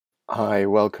Hi,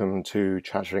 welcome to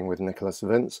Chattering with Nicholas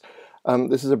Vince.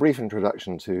 This is a brief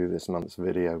introduction to this month's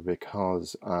video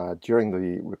because during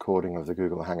the recording of the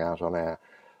Google Hangout on air,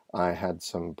 I had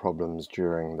some problems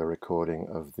during the recording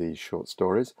of the short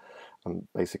stories.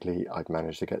 Basically, I'd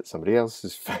managed to get somebody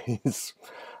else's face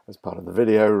as part of the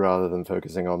video rather than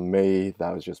focusing on me.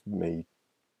 That was just me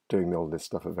doing all this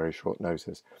stuff at very short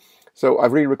notice. So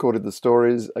I've re-recorded the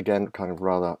stories, again, kind of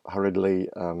rather hurriedly.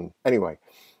 Anyway,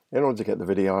 in order to get the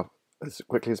video as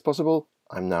quickly as possible,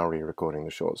 I'm now re-recording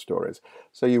the short stories.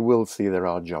 So you will see there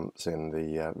are jumps in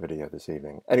the video this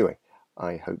evening. Anyway,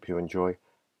 I hope you enjoy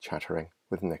Chattering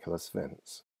with Nicholas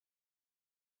Vince.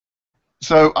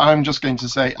 So I'm just going to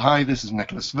say, hi, this is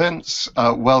Nicholas Vince.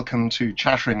 Welcome to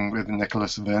Chattering with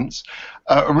Nicholas Vince.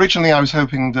 Originally, I was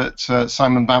hoping that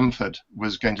Simon Bamford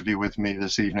was going to be with me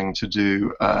this evening to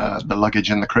do the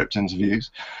luggage in the crypt interviews.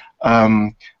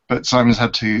 But Simon's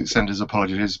had to send his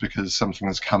apologies because something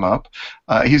has come up.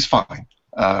 He's fine,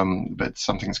 but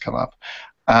something's come up.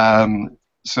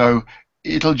 So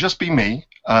it'll just be me,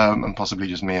 and possibly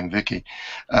just me and Vicky,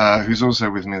 who's also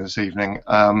with me this evening.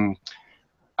 And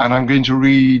I'm going to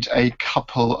read a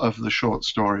couple of the short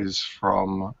stories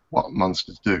from What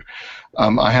Monsters Do.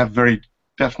 I have very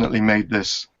definitely made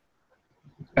this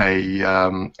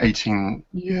a 18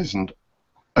 years and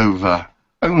over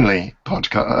only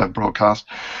broadcast,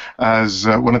 as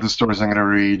one of the stories I'm going to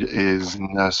read is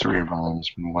Nursery Rhymes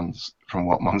from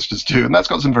What Monsters Do, and that's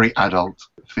got some very adult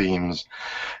themes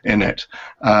in it.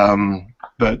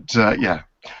 Yeah.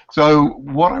 So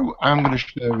what I'm going to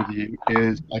share with you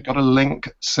is I got a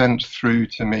link sent through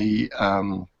to me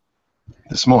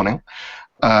this morning.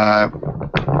 I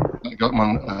got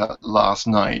one last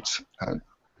night.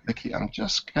 Vicky, I'm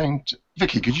just going to...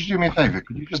 Vicky, could you do me a favor?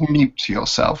 Could you just mute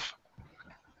yourself?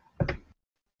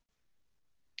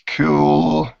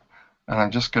 Cool. And I'm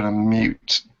just going to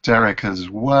mute Derek as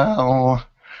well.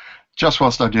 Just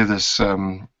whilst I do this...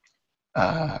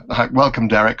 welcome,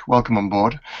 Derek. Welcome on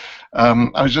board.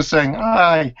 I was just saying,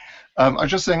 hi. I was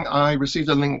just saying I received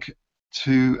a link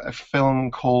to a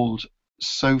film called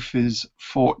Sophie's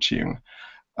Fortune.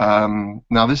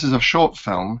 Now, this is a short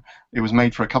film. It was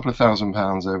made for a couple of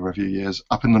 £1,000 over a few years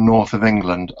up in the north of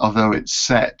England, although it's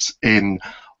set in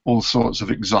all sorts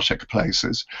of exotic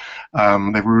places.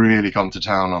 They've really gone to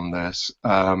town on this.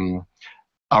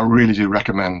 I really do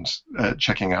recommend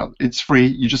checking out. It's free.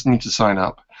 You just need to sign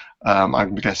up.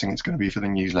 I'm guessing it's going to be for the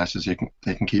newsletters.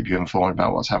 They can keep you informed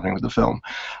about what's happening with the film.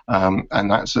 And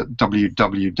that's at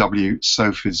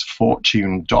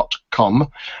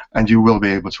www.sophiesfortune.com, and you will be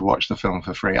able to watch the film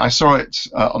for free. I saw it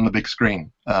on the big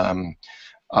screen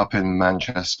up in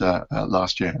Manchester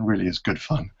last year. It really is good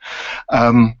fun.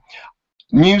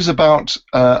 News about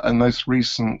a most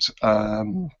recent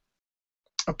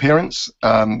appearance.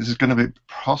 This is going to be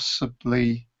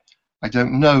possibly, I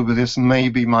don't know, but this may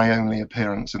be my only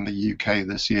appearance in the UK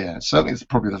this year. Certainly it's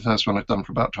probably the first one I've done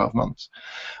for about 12 months.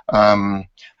 And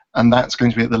that's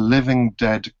going to be at the Living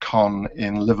Dead Con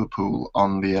in Liverpool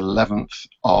on the 11th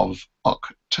of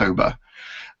October.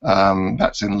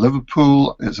 That's in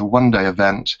Liverpool. It's a one-day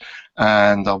event,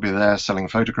 and I'll be there selling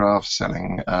photographs,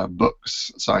 selling books,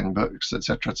 signed books,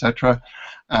 etc., etc.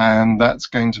 And that's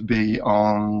going to be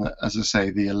on, as I say,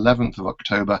 the 11th of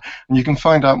October. And you can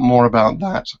find out more about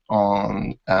that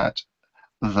at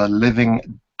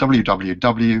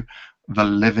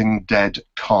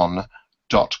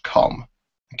www.thelivingdeadcon.com.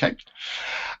 Okay.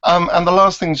 And the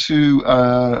last thing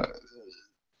to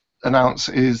announce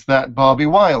is that Barbie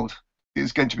Wilde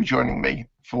is going to be joining me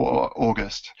for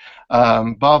August.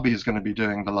 Barbie is going to be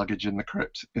doing the luggage in the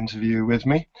crypt interview with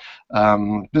me.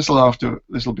 This will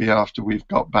be after we've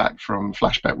got back from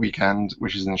Flashback weekend,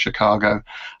 which is in Chicago,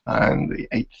 and the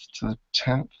 8th to the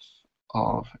 10th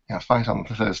of fight on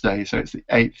Thursday. So it's the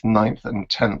 8th, 9th, and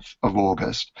 10th of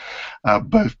August.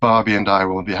 Both Barbie and I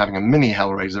will be having a mini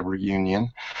Hellraiser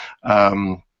reunion.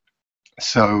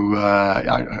 So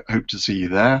I hope to see you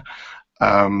there.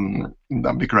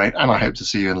 That'd be great, and I hope to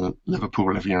see you in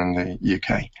Liverpool if you're in the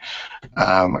UK.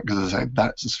 Because as I say,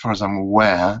 that's as far as I'm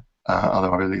aware.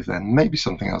 Although I believe there may be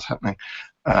something else happening,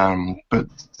 but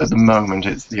at the moment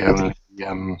it's the only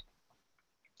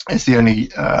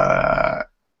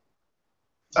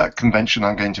convention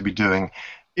I'm going to be doing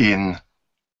in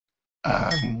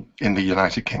the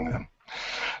United Kingdom.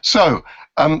 So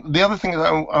the other thing is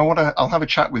I'll have a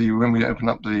chat with you when we open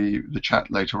up the chat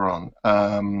later on.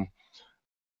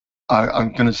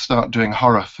 I'm going to start doing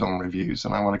horror film reviews,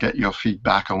 and I want to get your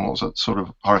feedback on what sort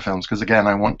of horror films, because again,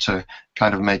 I want to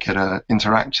kind of make it an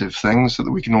interactive thing so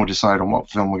that we can all decide on what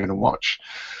film we're going to watch,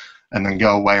 and then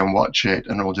go away and watch it,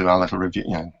 and we'll do our little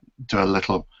review, do a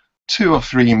little 2 or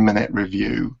 3 minute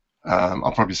review.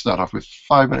 I'll probably start off with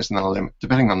 5 minutes, and then I'll limit,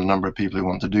 depending on the number of people who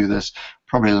want to do this,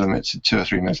 probably limit to 2 or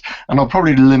 3 minutes. And I'll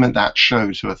probably limit that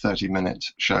show to a 30-minute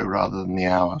show rather than the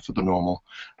hour for the normal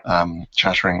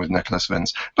Chattering with Nicholas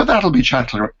Vince. But that'll be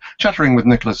Chattering with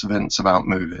Nicholas Vince about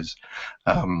movies.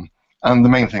 And the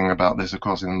main thing about this, of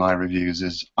course, in my reviews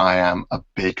is I am a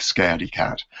big scaredy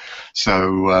cat.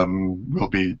 So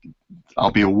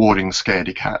I'll be awarding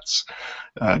scaredy cats,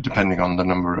 depending on the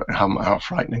number, how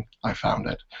frightening I found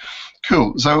it.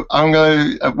 Cool. So I'm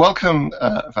going to welcome.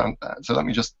 So let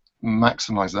me just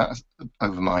maximize that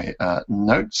over my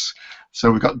notes. So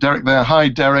we've got Derek there. Hi,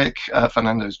 Derek.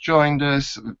 Fernando's joined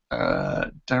us.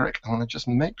 Derek, I want to just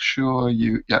make sure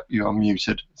you are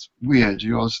muted. It's weird.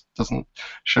 Yours doesn't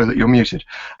show that you're muted.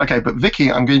 Okay, but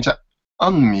Vicky, I'm going to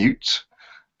unmute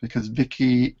because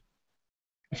Vicky,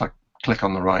 if I click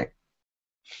on the right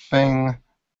thing.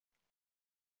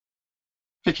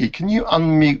 Vicky, can you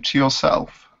unmute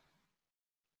yourself?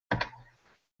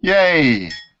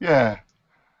 Yay! Yeah.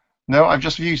 No, I've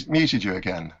just muted you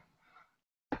again.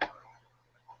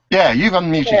 Yeah, you've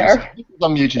unmuted yourself. You've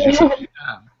unmuted yourself.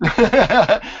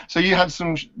 So you had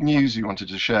some news you wanted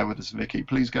to share with us, Vicky.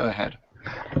 Please go ahead.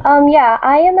 Yeah,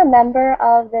 I am a member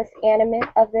of this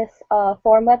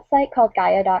forum website called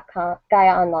Gaia.com,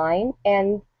 Gaia Online,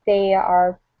 and they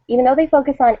are, even though they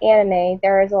focus on anime,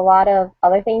 there is a lot of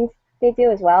other things they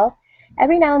do as well.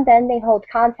 Every now and then they hold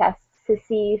contests to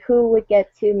see who would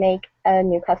get to make a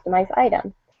new customized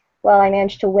item. Well, I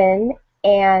managed to win,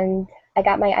 and I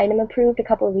got my item approved a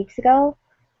couple of weeks ago.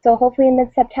 So hopefully in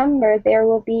mid-September there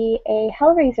will be a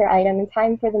Hellraiser item in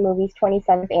time for the movie's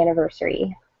 27th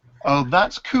anniversary. Oh,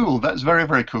 that's cool. That's very,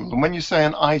 very cool. And when you say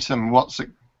an item, what's it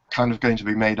kind of going to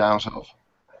be made out of?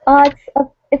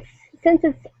 Since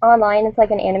it's online, it's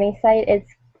like an anime site. It's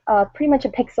pretty much a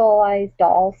pixelized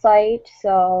doll site.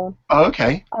 So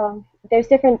okay. There's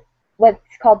different what's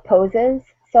called poses.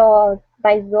 So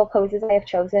my little poses I have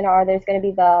chosen are there's going to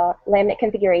be the laminate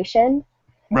configuration,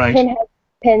 right, pinhead,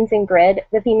 pins and grid,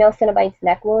 the female Cenobite's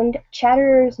neck wound,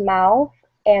 Chatterer's mouth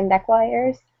and neck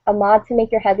wires, a mod to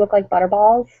make your head look like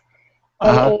butterballs,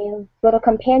 and a little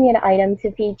companion item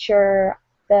to feature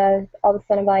all the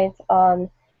Cenobites,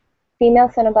 female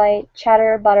Cenobite,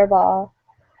 Chatterer, Butterball,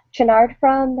 Chenard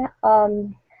from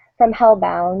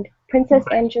Hellbound, Princess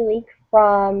Angelique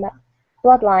from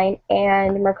Bloodline,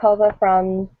 and Merkova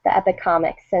from the Epic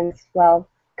Comics, since, well,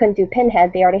 couldn't do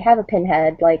Pinhead. They already have a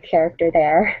Pinhead-like character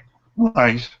there.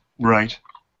 Right.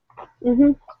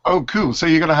 Mm-hmm. Oh, cool. So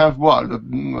you're going to have, what,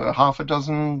 half a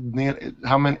dozen?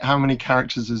 How many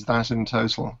characters is that in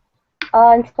total?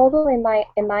 In total, in my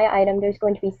item, there's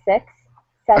going to be 6.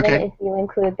 7 if you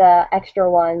include the extra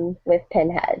one with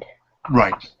Pinhead.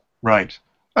 Right.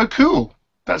 Oh, cool.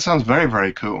 That sounds very,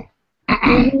 very cool.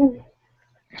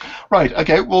 Right,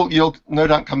 okay, well, you'll no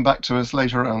doubt come back to us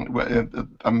later on,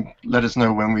 let us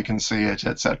know when we can see it,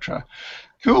 etc.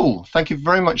 Cool, thank you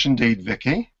very much indeed,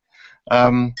 Vicky.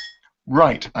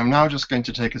 Right, I'm now just going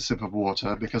to take a sip of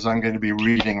water because I'm going to be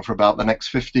reading for about the next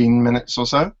 15 minutes or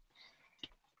so.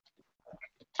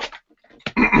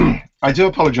 I do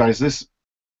apologize,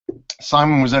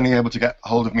 Simon was only able to get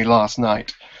hold of me last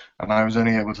night, and I was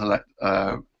only able to let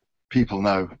people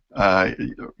know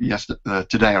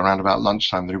today around about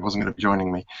lunchtime that he wasn't going to be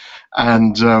joining me.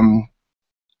 And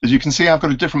as you can see, I've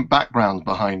got a different background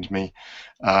behind me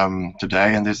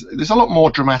today, and there's a lot more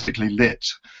dramatically lit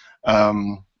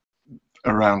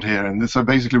around here. And so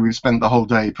basically we've spent the whole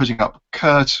day putting up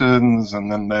curtains,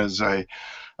 and then there's a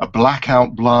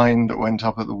blackout blind that went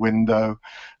up at the window.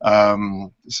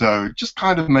 So just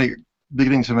kind of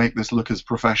beginning to make this look as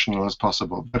professional as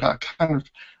possible. But I kind of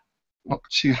not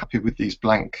too happy with these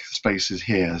blank spaces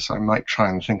here, so I might try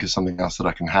and think of something else that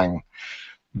I can hang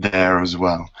there as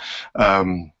well,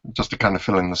 just to kind of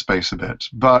fill in the space a bit.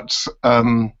 But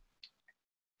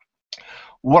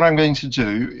what I'm going to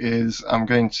do is I'm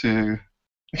going to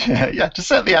to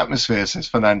set the atmosphere, says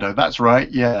Fernando. That's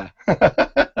right, yeah.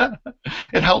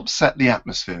 It helps set the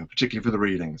atmosphere, particularly for the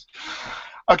readings.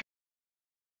 Okay.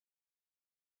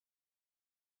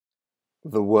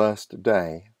 The Worst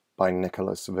Day by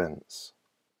Nicholas Vince.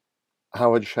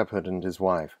 Howard Shepherd and his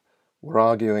wife were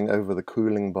arguing over the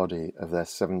cooling body of their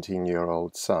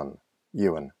 17-year-old son,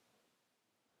 Ewan.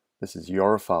 "This is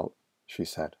your fault," she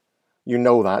said. "You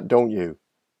know that, don't you?"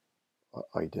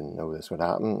 "I didn't know this would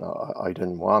happen. I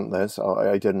didn't want this.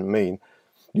 I didn't mean..."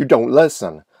 "You don't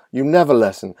listen. You never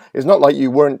listen. It's not like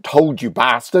you weren't told, you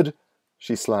bastard."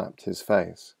 She slapped his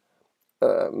face.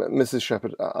 "Mrs.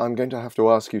 Shepherd, I'm going to have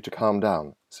to ask you to calm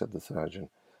down," said the surgeon.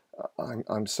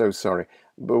 I'm so sorry,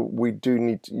 but we do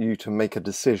need you to make a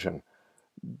decision.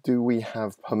 Do we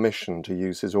have permission to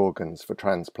use his organs for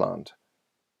transplant?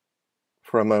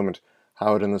 For a moment,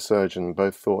 Howard and the surgeon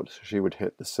both thought she would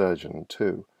hit the surgeon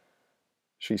too.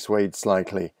 She swayed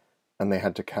slightly, and they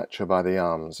had to catch her by the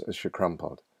arms as she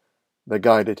crumpled. They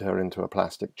guided her into a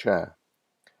plastic chair.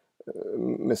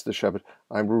 Mr. Shepherd,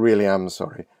 I really am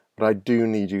sorry, but I do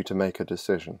need you to make a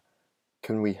decision.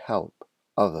 Can we help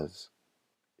others?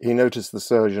 He noticed the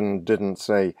surgeon didn't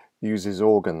say, use his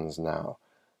organs now,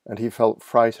 and he felt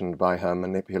frightened by her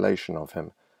manipulation of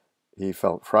him. He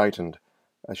felt frightened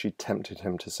as she tempted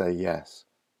him to say yes,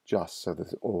 just so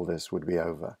that all this would be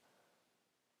over.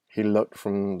 He looked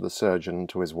from the surgeon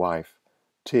to his wife,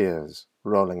 tears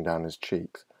rolling down his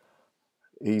cheeks.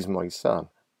 He's my son.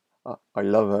 I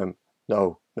love him.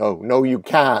 No, you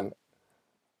can!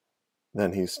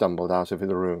 Then he stumbled out of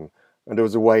the room and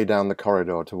was away down the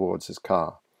corridor towards his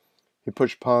car. He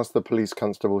pushed past the police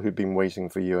constable who'd been waiting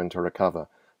for Ewan to recover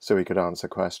so he could answer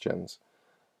questions.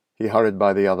 He hurried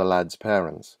by the other lad's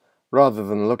parents. Rather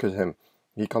than look at him,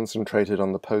 he concentrated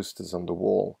on the posters on the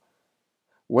wall.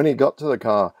 When he got to the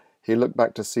car, he looked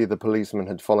back to see the policeman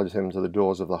had followed him to the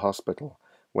doors of the hospital.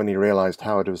 When he realized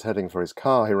Howard was heading for his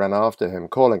car, he ran after him,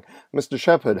 calling, Mr.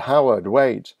 Shepherd, Howard,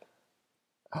 wait!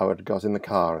 Howard got in the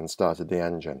car and started the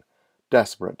engine,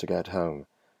 desperate to get home.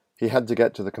 He had to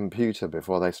get to the computer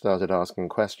before they started asking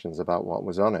questions about what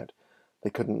was on it. They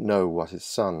couldn't know what his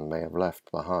son may have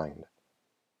left behind.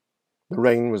 The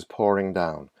rain was pouring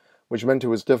down, which meant it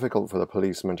was difficult for the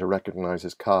policeman to recognize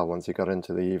his car once he got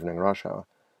into the evening rush hour.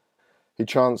 He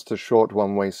chanced a short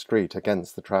one-way street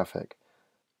against the traffic.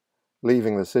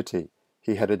 Leaving the city,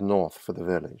 he headed north for the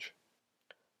village.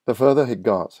 The further he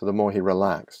got, the more he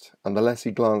relaxed, and the less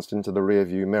he glanced into the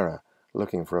rear-view mirror,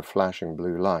 looking for a flashing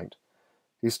blue light.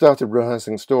 He started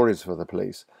rehearsing stories for the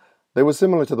police. They were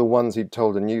similar to the ones he'd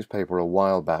told a newspaper a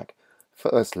while back.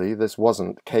 Firstly, this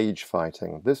wasn't cage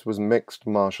fighting. This was mixed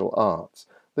martial arts.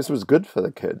 This was good for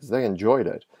the kids. They enjoyed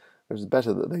it. It was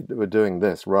better that they were doing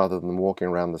this rather than walking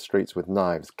around the streets with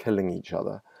knives, killing each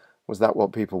other. Was that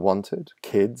what people wanted?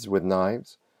 Kids with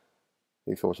knives?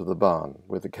 He thought of the barn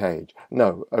with the cage.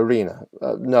 No, arena.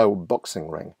 No, boxing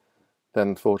ring.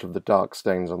 Then thought of the dark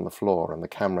stains on the floor and the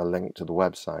camera linked to the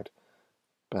website.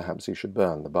 Perhaps he should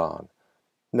burn the barn.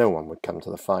 No one would come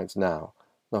to the fights now,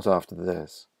 not after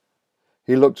this.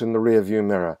 He looked in the rear-view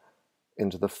mirror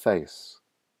into the face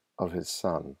of his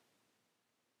son.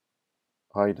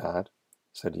 Hi, Dad,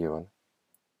 said Ewan.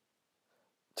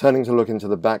 Turning to look into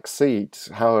the back seat,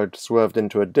 Howard swerved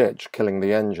into a ditch, killing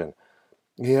the engine.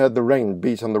 He heard the rain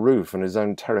beat on the roof and his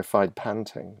own terrified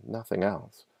panting, nothing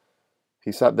else.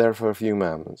 He sat there for a few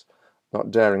moments,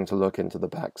 not daring to look into the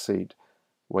back seat,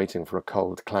 waiting for a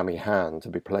cold, clammy hand to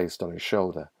be placed on his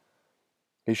shoulder.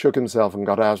 He shook himself and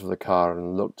got out of the car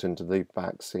and looked into the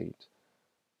back seat.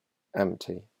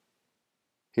 Empty.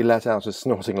 He let out a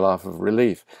snorting laugh of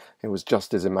relief. It was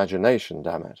just his imagination,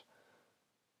 damn it.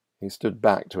 He stood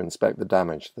back to inspect the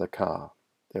damage to the car.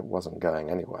 It wasn't going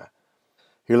anywhere.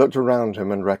 He looked around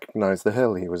him and recognized the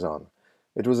hill he was on.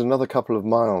 It was another couple of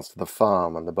miles to the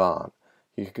farm and the barn.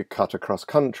 He could cut across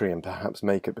country and perhaps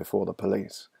make it before the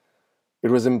police. It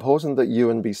was important that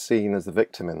Ewan be seen as the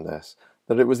victim in this,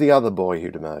 that it was the other boy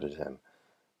who'd murdered him.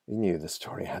 He knew the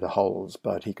story had holes,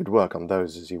 but he could work on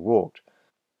those as he walked.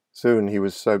 Soon he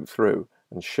was soaked through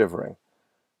and shivering.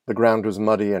 The ground was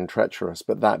muddy and treacherous,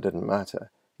 but that didn't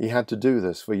matter. He had to do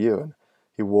this for Ewan.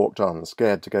 He walked on,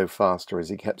 scared to go faster as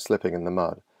he kept slipping in the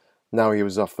mud. Now he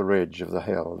was off the ridge of the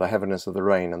hill. The heaviness of the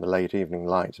rain and the late evening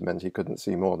light meant he couldn't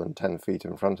see more than 10 feet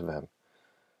in front of him.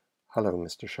 Hello,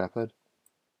 Mr. Shepherd.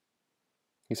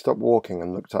 He stopped walking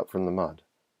and looked up from the mud.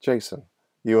 Jason,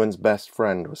 Ewan's best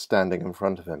friend, was standing in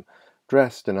front of him,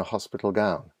 dressed in a hospital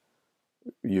gown.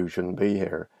 You shouldn't be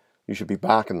here. You should be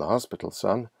back in the hospital,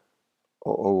 son.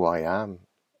 Oh, I am.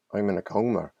 I'm in a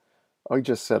coma. I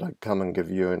just said I'd come and give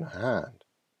Ewan a hand,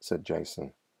 said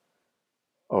Jason.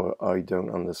 Oh, I don't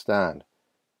understand.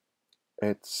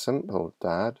 It's simple,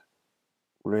 Dad.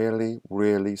 Really,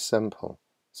 really simple,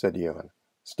 said Ewan,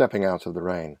 stepping out of the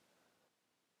rain.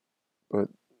 But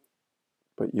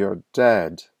you're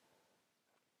dead.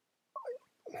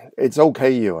 It's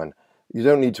okay, Ewan. You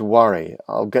don't need to worry.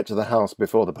 I'll get to the house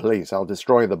before the police. I'll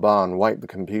destroy the barn, wipe the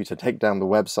computer, take down the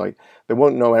website. They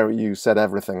won't know you set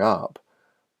everything up.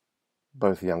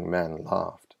 Both young men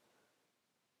laughed.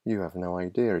 You have no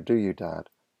idea, do you, Dad?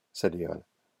 Said Ewan.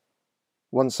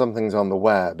 Once something's on the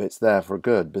web, it's there for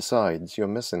good. Besides, you're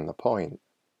missing the point.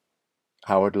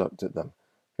 Howard looked at them,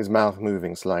 his mouth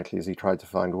moving slightly as he tried to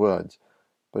find words,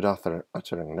 but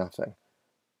uttering nothing.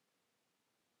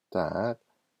 Dad,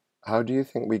 how do you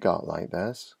think we got like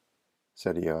this?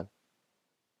 Said Ewan.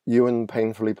 Ewan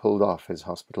painfully pulled off his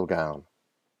hospital gown.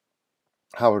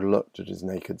 Howard looked at his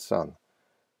naked son.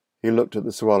 He looked at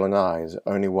the swollen eyes,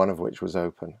 only one of which was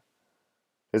open.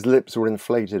 His lips were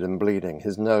inflated and bleeding,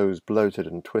 his nose bloated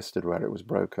and twisted where it was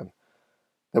broken.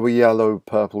 There were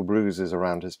yellow-purple bruises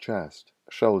around his chest,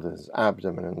 shoulders,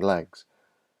 abdomen, and legs.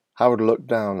 Howard looked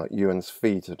down at Ewan's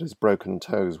feet, at his broken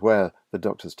toes, where, the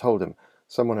doctors told him,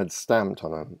 someone had stamped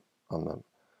on them.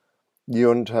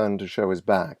 Ewan turned to show his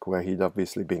back, where he'd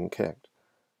obviously been kicked.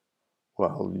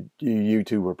 "Well, you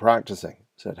two were practicing,"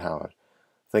 said Howard.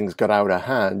 "Things got out of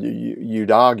hand.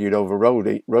 You'd argued over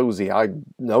Rosie. I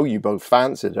know you both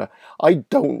fancied her." "I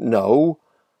don't know.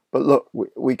 But look,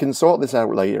 we can sort this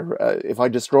out later. If I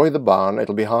destroy the barn,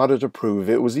 it'll be harder to prove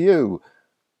it was you."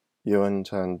 Ewan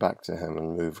turned back to him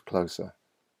and moved closer.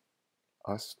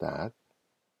 "Us, Dad?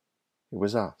 It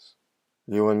was us.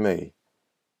 You and me.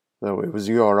 Though it was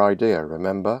your idea,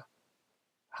 remember?"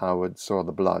 Howard saw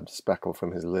the blood speckle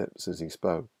from his lips as he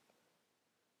spoke.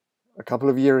 "A couple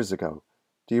of years ago.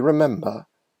 Do you remember?"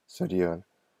 said Ewan.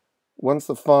 "Once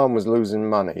the farm was losing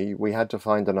money, we had to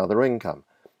find another income.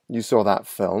 You saw that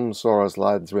film, saw us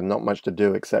lads with not much to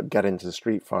do except get into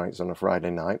street fights on a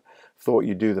Friday night, thought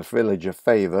you'd do the village a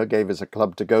favour, gave us a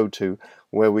club to go to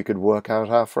where we could work out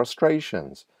our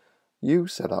frustrations. You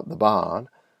set up the barn.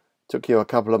 Took you a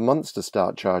couple of months to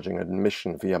start charging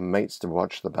admission for your mates to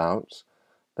watch the bouts.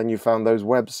 Then you found those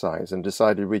websites and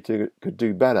decided we could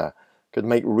do better, could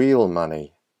make real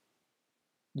money.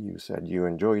 You said you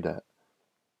enjoyed it.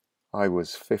 I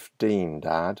was 15,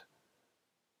 Dad."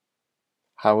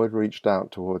 Howard reached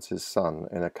out towards his son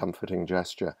in a comforting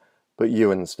gesture, but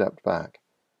Ewan stepped back.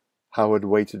 Howard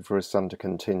waited for his son to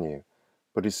continue,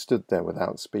 but he stood there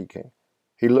without speaking.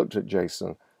 He looked at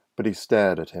Jason, but he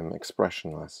stared at him,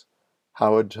 expressionless.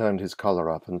 Howard turned his collar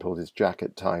up and pulled his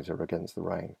jacket tighter against the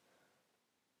rain.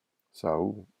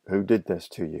 "So, who did this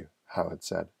to you?" Howard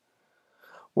said.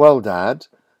 "Well, Dad,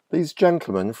 these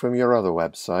gentlemen from your other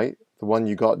website, the one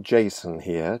you got Jason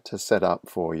here to set up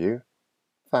for you.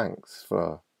 Thanks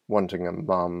for wanting a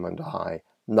mum and I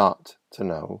not to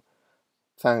know.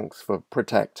 Thanks for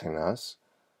protecting us.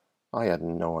 I had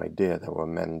no idea there were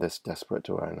men this desperate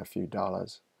to earn a few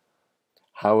dollars."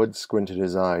 Howard squinted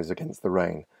his eyes against the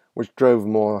rain, which drove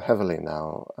more heavily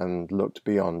now, and looked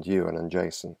beyond Ewan and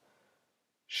Jason.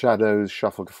 Shadows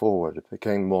shuffled forward,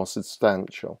 became more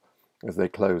substantial as they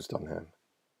closed on him.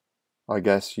 "I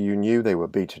guess you knew they were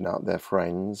beating up their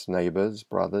friends, neighbors,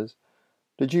 brothers.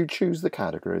 Did you choose the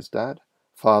categories, Dad?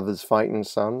 Fathers fighting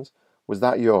sons? Was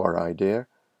that your idea?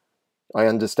 I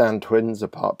understand twins are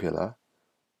popular,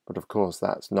 but of course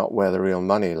that's not where the real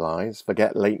money lies.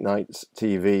 Forget late-night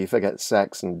TV, forget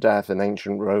sex and death in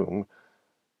ancient Rome.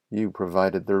 You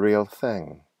provided the real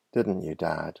thing, didn't you,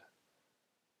 Dad?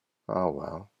 Oh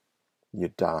well, you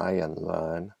die and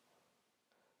learn."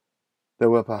 There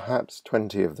were perhaps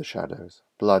 20 of the shadows,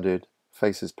 blooded,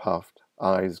 faces puffed,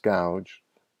 eyes gouged,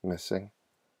 missing.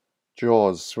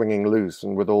 Jaws swinging loose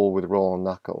and with raw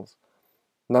knuckles.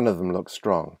 None of them looked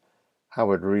strong.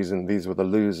 Howard reasoned these were the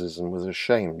losers and was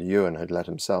ashamed Ewan had let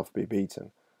himself be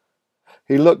beaten.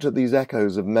 He looked at these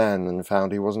echoes of men and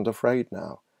found he wasn't afraid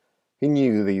now. He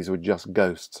knew these were just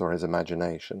ghosts or his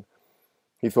imagination.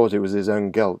 He thought it was his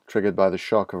own guilt triggered by the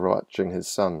shock of watching his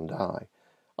son die.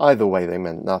 Either way they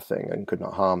meant nothing and could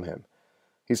not harm him.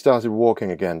 He started walking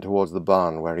again towards the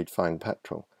barn where he'd find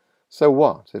petrol. So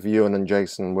what if Ewan and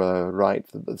Jason were right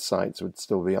that the sites would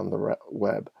still be on the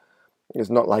web? It's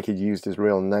not like he'd used his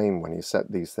real name when he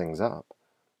set these things up.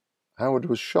 Howard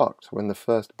was shocked when the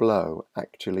first blow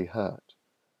actually hurt.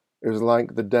 It was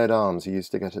like the dead arms he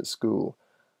used to get at school.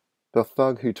 The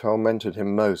thug who tormented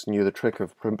him most knew the trick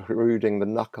of protruding the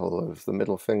knuckle of the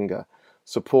middle finger,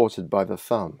 supported by the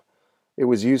thumb. It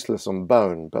was useless on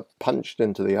bone, but punched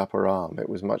into the upper arm it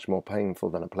was much more painful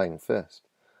than a plain fist.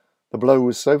 The blow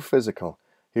was so physical,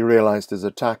 he realized his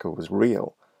attacker was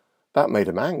real. That made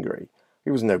him angry.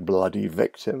 He was no bloody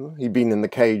victim. He'd been in the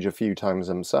cage a few times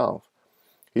himself.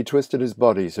 He twisted his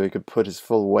body so he could put his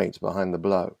full weight behind the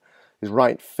blow. His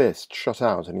right fist shot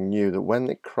out, and he knew that when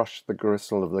it crushed the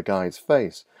gristle of the guy's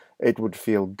face, it would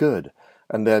feel good,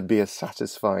 and there'd be a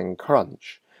satisfying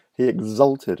crunch. He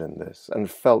exulted in this, and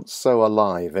felt so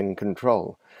alive, in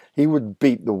control. He would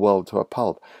beat the world to a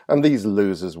pulp, and these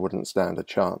losers wouldn't stand a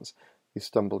chance. He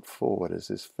stumbled forward as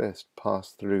his fist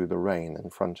passed through the rain in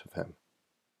front of him.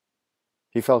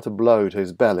 He felt a blow to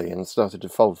his belly and started to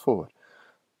fold forward.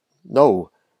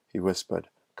 "No," he whispered,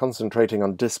 concentrating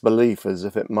on disbelief as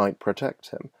if it might protect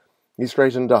him. He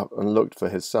straightened up and looked for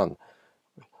his son.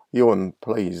 "Ewan,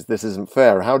 please, this isn't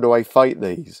fair. How do I fight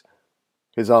these?"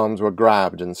 His arms were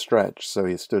grabbed and stretched, so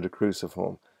he stood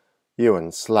cruciform.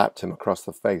 Ewan slapped him across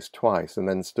the face twice and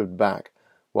then stood back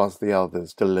whilst the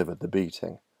others delivered the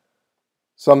beating.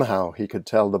 Somehow he could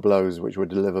tell the blows which were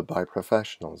delivered by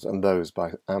professionals and those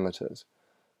by amateurs.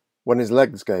 When his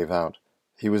legs gave out,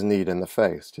 he was kneed in the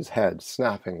face, his head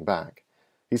snapping back.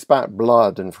 He spat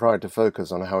blood and tried to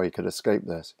focus on how he could escape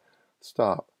this.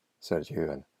 "Stop," said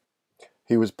Ewan.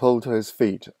 He was pulled to his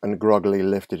feet and groggily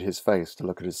lifted his face to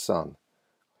look at his son.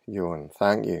 "Ewan,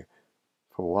 thank you."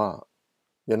 "For what?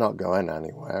 You're not going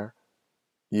anywhere.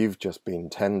 You've just been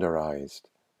tenderized."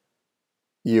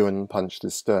 Ewan punched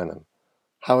his sternum.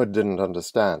 Howard didn't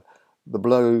understand. The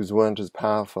blows weren't as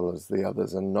powerful as the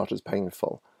others and not as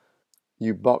painful.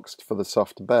 You boxed for the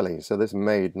soft belly, so this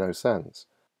made no sense.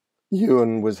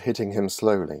 Ewan was hitting him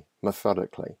slowly,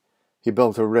 methodically. He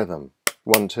built a rhythm.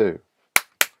 1-2.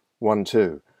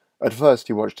 1-2. At first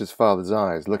he watched his father's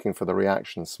eyes, looking for the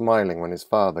reaction, smiling when his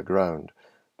father groaned.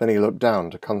 Then he looked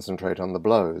down to concentrate on the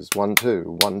blows.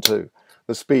 1-2, 1-2.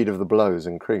 The speed of the blows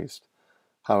increased.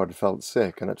 Howard felt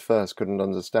sick and at first couldn't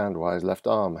understand why his left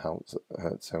arm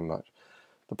hurt so much.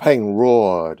 The pain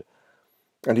roared,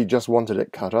 and he just wanted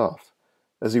it cut off.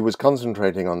 As he was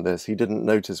concentrating on this, he didn't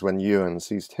notice when Ewan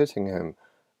ceased hitting him,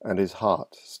 and his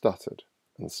heart stuttered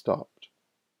and stopped.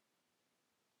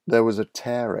 There was a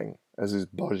tearing as his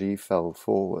body fell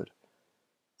forward.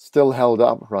 Still held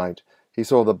upright, he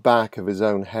saw the back of his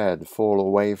own head fall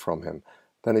away from him,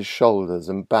 then his shoulders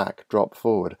and back drop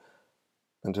forward,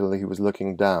 until he was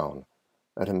looking down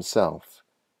at himself,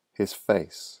 his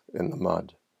face in the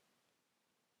mud.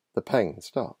 The pain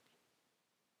stopped.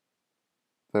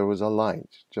 There was a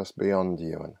light just beyond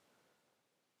Ewan.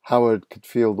 Howard could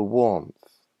feel the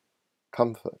warmth,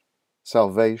 comfort,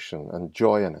 salvation, and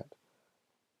joy in it.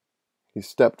 He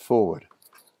stepped forward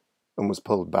and was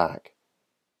pulled back.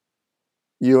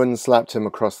 Ewan slapped him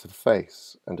across the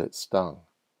face, and it stung.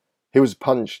 He was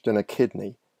punched in a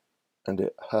kidney, and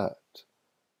it hurt.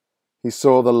 He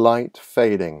saw the light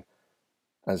fading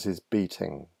as his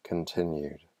beating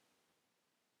continued.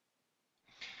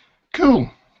 Cool.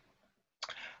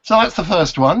 So that's the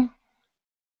first one.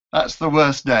 That's the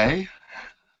worst day.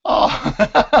 Oh.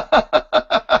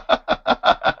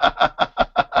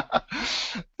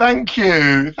 Thank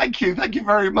you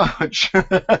very much.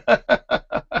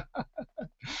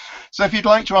 So if you'd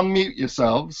like to unmute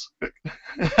yourselves.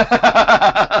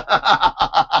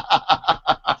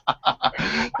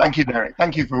 Thank you, Derek.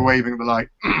 Thank you for waving the light.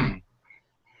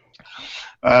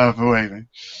 For waving.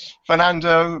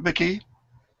 Fernando, Vicky,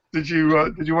 did you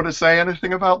want to say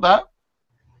anything about that?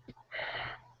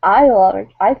 I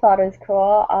thought it was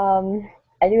cool.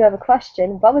 I do have a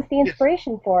question. What was the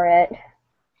inspiration for it?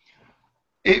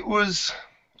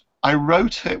 I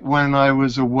wrote it when I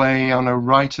was away on a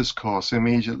writer's course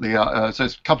immediately, so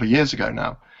it's a couple of years ago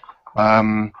now.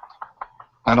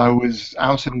 And I was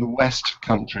out in the West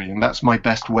Country, and that's my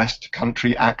best West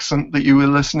Country accent that you were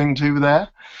listening to there.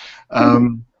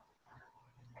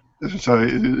 So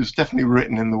it was definitely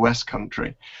written in the West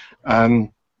Country.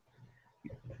 And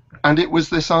it was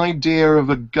this idea of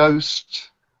a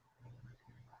ghost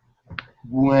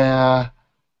where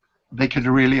they could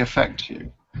really affect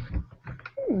you.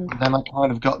 And then I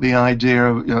kind of got the idea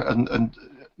of, and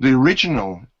the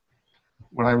original,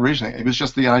 when I originated, it was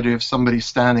just the idea of somebody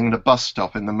standing at a bus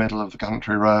stop in the middle of the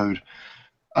country road,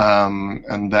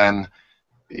 and then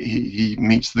he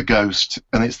meets the ghost,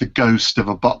 and it's the ghost of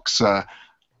a boxer,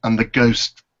 and the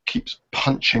ghost keeps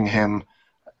punching him,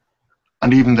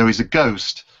 and even though he's a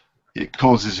ghost, it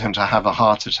causes him to have a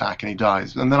heart attack and he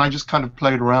dies. And then I just kind of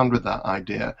played around with that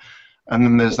idea. And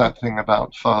then there's that thing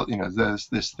about, there's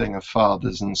this thing of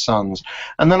fathers and sons.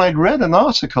 And then I'd read an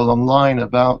article online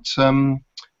about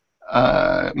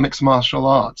mixed martial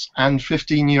arts and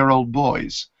 15-year-old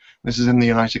boys. This is in the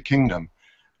United Kingdom.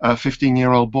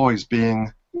 15-year-old boys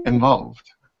being involved.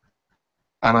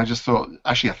 And I just thought,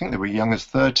 actually, I think they were young as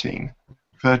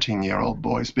 13-year-old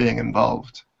boys being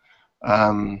involved.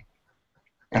 And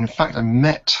in fact, I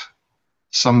met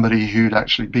somebody who'd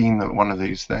actually been at one of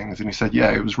these things, and he said,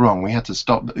 yeah, it was wrong. We had to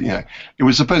stop. It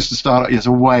was supposed to start as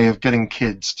a way of getting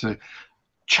kids to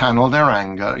channel their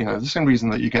anger. The same reason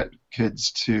that you get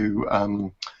kids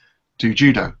to do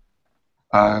judo.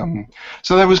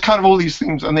 So there was kind of all these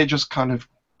things, and they just kind of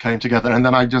came together. And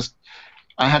then I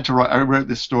had to write. I wrote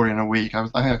this story in a week.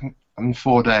 In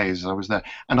 4 days I was there,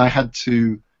 and I had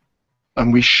to.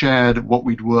 And we shared what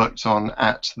we'd worked on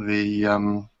at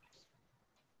the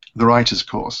writers'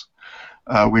 course.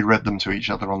 We read them to each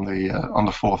other on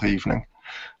the fourth evening.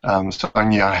 So I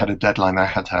knew I had a deadline. I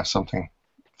had to have something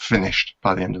finished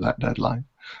by the end of that deadline.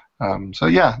 So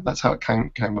yeah, that's how it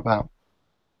came about.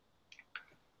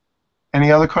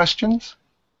 Any other questions?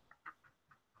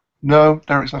 No,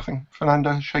 Derek's nothing.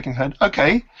 Fernando shaking head.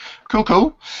 Okay, cool,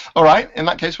 cool. All right. In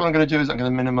that case, what I'm going to do is I'm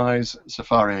going to minimize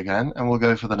Safari again, and we'll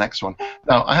go for the next one.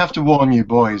 Now, I have to warn you,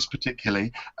 boys,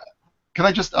 particularly. Can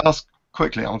I just ask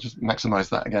quickly? I'll just maximize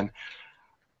that again.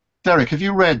 Derek, have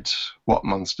you read What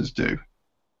Monsters Do?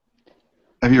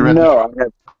 Have you read the? No, I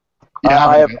have. You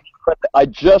I haven't have. yet. I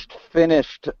just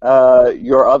finished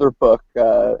your other book,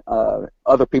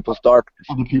 Other People's Darkness.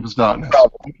 Other People's Darkness.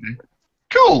 Okay.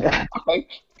 Cool. Okay.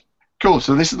 Cool.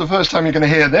 So this is the first time you're going to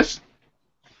hear this.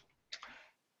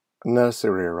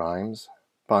 Nursery Rhymes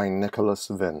by Nicholas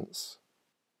Vince.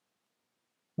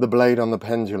 The blade on the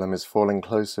pendulum is falling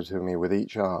closer to me with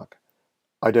each arc.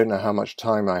 I don't know how much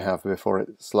time I have before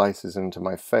it slices into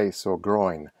my face or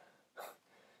groin.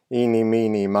 Eeny,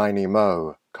 meeny, miny,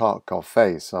 mo, cock or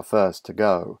face are first to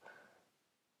go.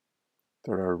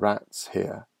 There are rats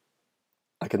here.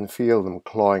 I can feel them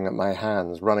clawing at my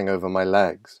hands, running over my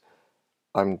legs.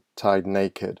 I'm tied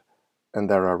naked, and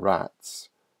there are rats.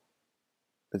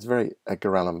 It's very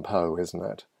Edgar Allan Poe, isn't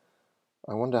it?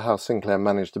 I wonder how Sinclair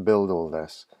managed to build all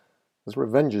this. As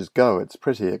revenges go, it's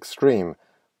pretty extreme,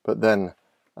 but then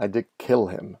I did kill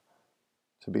him.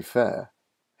 To be fair,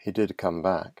 he did come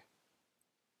back.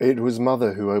 It was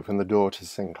Mother who opened the door to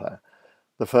Sinclair.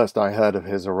 The first I heard of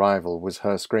his arrival was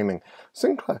her screaming,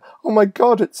 "Sinclair! Oh my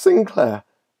God, it's Sinclair!"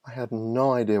 I had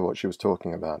no idea what she was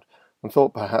talking about, and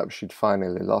thought perhaps she'd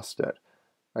finally lost it.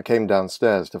 I came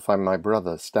downstairs to find my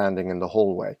brother standing in the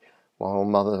hallway, while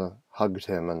Mother hugged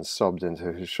him and sobbed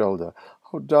into his shoulder.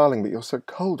 "Oh, darling, but you're so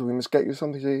cold. We must get you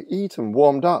something to eat and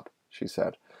warmed up," she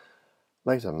said.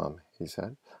 "Later, Mum," he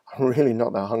said. "I'm really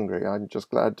not that hungry. I'm just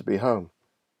glad to be home."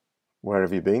 "Where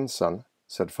have you been, son?"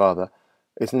 said Father.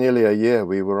 "It's nearly a year.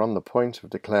 We were on the point of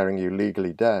declaring you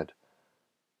legally dead."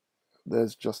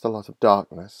 "There's just a lot of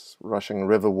darkness, rushing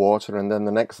river water, and then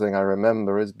the next thing I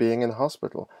remember is being in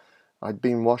hospital. I'd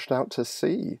been washed out to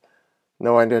sea.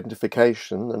 No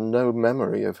identification and no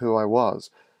memory of who I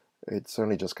was. It's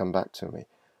only just come back to me.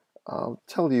 I'll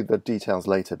tell you the details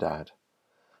later, Dad."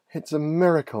 "It's a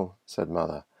miracle," said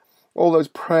Mother. "All those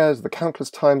prayers, the countless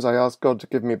times I asked God to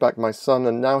give me back my son,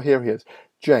 and now here he is.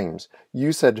 James,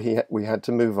 you said we had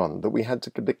to move on, that we had to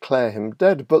declare him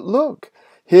dead. But look,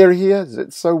 here he is.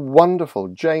 It's so wonderful.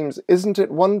 James, isn't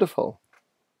it wonderful?"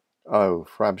 "Oh,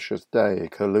 frabtious day,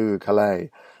 Callooh,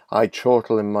 Calais, I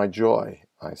chortle in my joy,"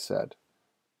 I said.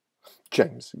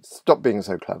 "James, stop being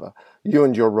so clever. You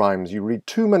and your rhymes, you read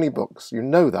too many books. You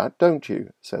know that, don't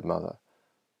you?" said Mother.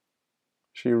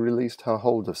 She released her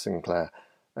hold of Sinclair,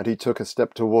 and he took a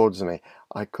step towards me.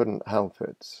 I couldn't help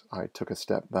it. I took a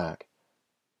step back.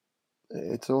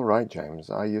 "It's all right, James.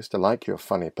 I used to like your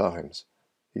funny poems,"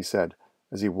 he said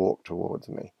as he walked towards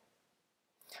me.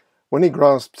 When he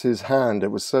grasped his hand, it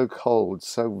was so cold,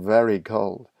 so very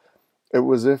cold. It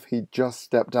was as if he'd just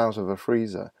stepped out of a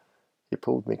freezer. He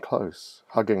pulled me close,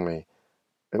 hugging me.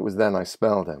 It was then I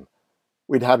spelled him.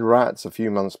 We'd had rats a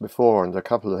few months before, and a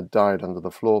couple had died under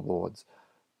the floorboards.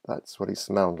 That's what he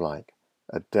smelled like,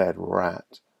 a dead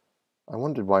rat. I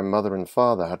wondered why Mother and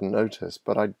Father hadn't noticed,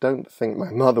 but I don't think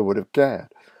my mother would have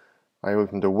cared. I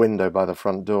opened a window by the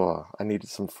front door. I needed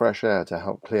some fresh air to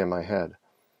help clear my head.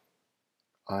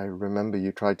 "I remember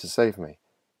you tried to save me.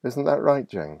 Isn't that right,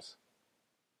 James?"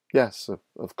 "Yes,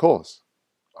 of course,"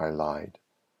 I lied.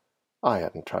 I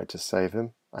hadn't tried to save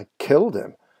him. I killed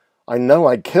him. I know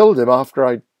I killed him after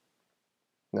I...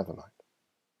 Never mind.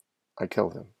 I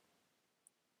killed him.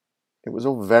 It was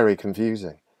all very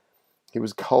confusing. He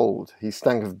was cold. He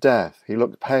stank of death. He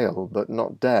looked pale, but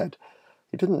not dead.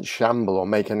 He didn't shamble or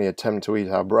make any attempt to eat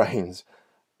our brains.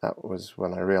 That was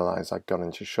when I realized I'd gone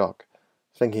into shock.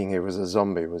 Thinking he was a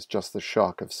zombie was just the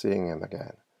shock of seeing him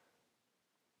again.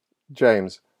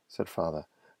 "James," said Father,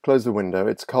 "close the window.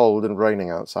 It's cold and raining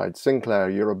outside. Sinclair,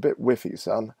 you're a bit whiffy,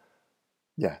 son."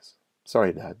 "Yes.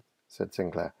 Sorry, Dad," said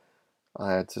Sinclair.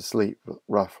 "I had to sleep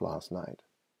rough last night."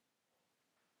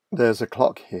 There's a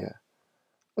clock here.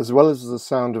 As well as the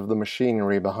sound of the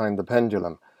machinery behind the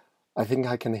pendulum, I think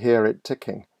I can hear it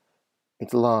ticking.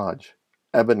 It's large,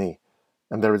 ebony,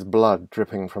 and there is blood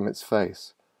dripping from its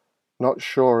face. Not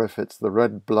sure if it's the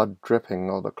red blood dripping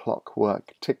or the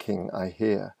clockwork ticking I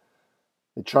hear.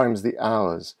 It chimes the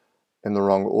hours in the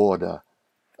wrong order,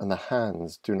 and the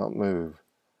hands do not move.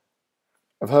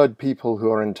 I've heard people who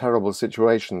are in terrible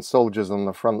situations, soldiers on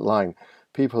the front line,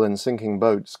 people in sinking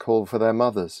boats, call for their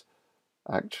mothers.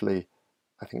 Actually,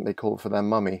 I think they call for their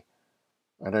mummy.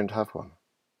 I don't have one.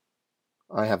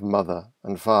 I have mother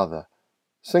and father.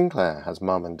 Sinclair has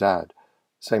mum and dad.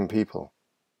 Same people.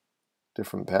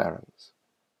 Different parents.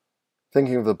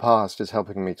 Thinking of the past is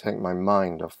helping me take my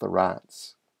mind off the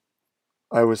rats.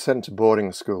 I was sent to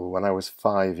boarding school when I was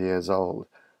 5 years old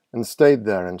and stayed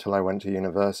there until I went to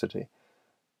university.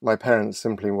 My parents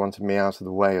simply wanted me out of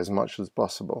the way as much as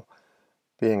possible.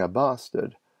 Being a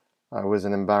bastard, I was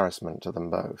an embarrassment to them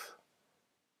both.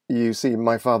 You see,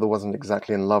 my father wasn't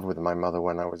exactly in love with my mother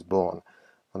when I was born,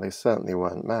 and they certainly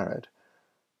weren't married.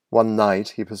 One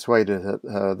night he persuaded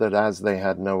her that as they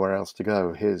had nowhere else to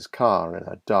go, his car in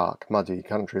a dark, muddy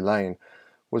country lane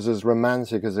was as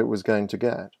romantic as it was going to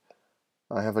get.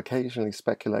 I have occasionally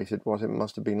speculated what it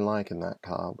must have been like in that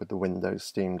car, with the windows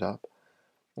steamed up.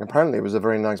 Apparently it was a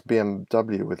very nice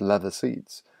BMW with leather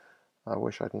seats. I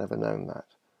wish I'd never known that,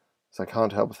 as I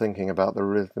can't help thinking about the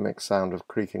rhythmic sound of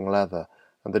creaking leather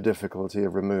and the difficulty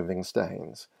of removing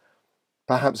stains.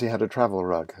 Perhaps he had a travel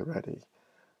rug ready.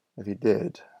 If he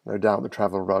did, no doubt the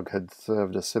travel rug had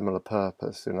served a similar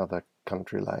purpose in other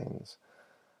country lanes.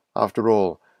 After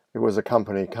all, it was a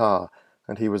company car,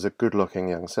 and he was a good-looking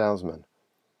young salesman.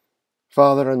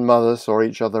 Father and mother saw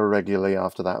each other regularly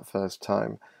after that first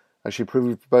time, as she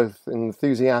proved both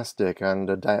enthusiastic and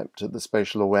adept at the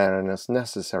spatial awareness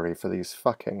necessary for these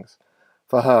fuckings.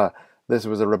 For her, this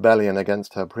was a rebellion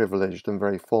against her privileged and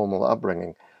very formal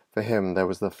upbringing. For him, there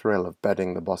was the thrill of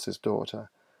bedding the boss's daughter.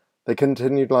 They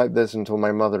continued like this until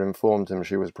my mother informed him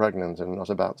she was pregnant and not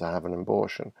about to have an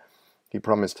abortion. He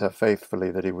promised her faithfully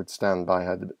that he would stand by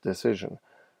her decision.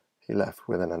 He left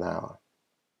within an hour.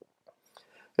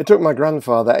 It took my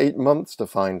grandfather 8 months to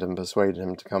find and persuade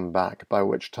him to come back, by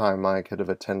which time I could have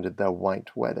attended their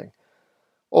white wedding.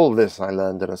 All this I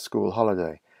learned in a school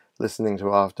holiday, listening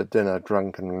to after-dinner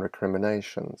drunken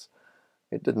recriminations.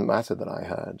 It didn't matter that I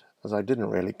heard, as I didn't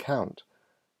really count.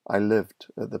 I lived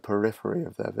at the periphery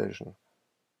of their vision.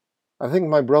 I think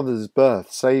my brother's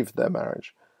birth saved their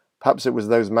marriage. Perhaps it was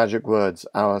those magic words,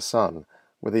 our son,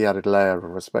 with the added layer of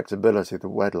respectability that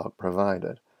wedlock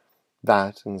provided.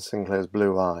 That and Sinclair's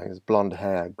blue eyes, blonde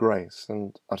hair, grace,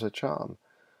 and utter charm.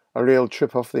 A real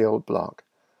chip off the old block.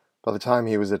 By the time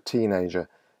he was a teenager,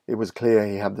 it was clear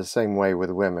he had the same way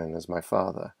with women as my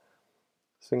father.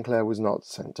 Sinclair was not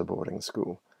sent to boarding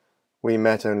school. We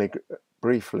met only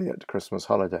briefly at Christmas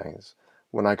holidays,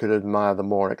 when I could admire the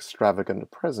more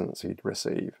extravagant presents he'd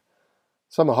receive.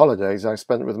 Summer holidays I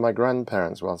spent with my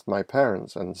grandparents, whilst my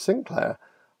parents and Sinclair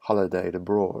holidayed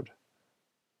abroad.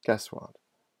 Guess what?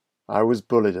 I was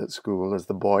bullied at school as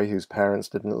the boy whose parents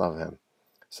didn't love him.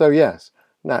 So yes,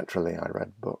 naturally I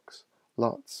read books.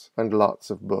 Lots and lots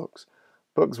of books.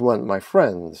 Books weren't my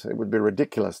friends. It would be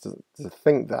ridiculous to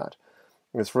think that,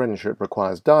 as friendship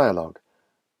requires dialogue.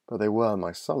 But they were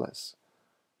my solace.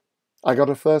 I got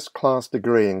a first-class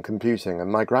degree in computing, and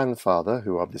my grandfather,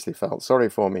 who obviously felt sorry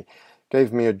for me,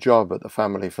 gave me a job at the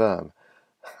family firm.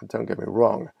 Don't get me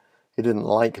wrong, he didn't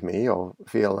like me or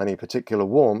feel any particular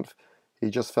warmth. He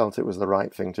just felt it was the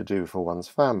right thing to do for one's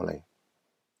family.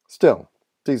 Still,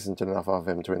 decent enough of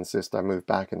him to insist I move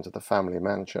back into the family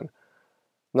mansion.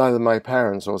 Neither my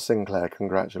parents or Sinclair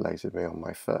congratulated me on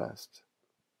my first.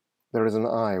 There is an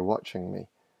eye watching me.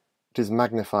 It is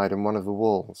magnified in one of the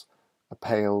walls, a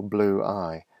pale blue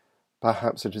eye.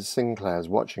 Perhaps it is Sinclair's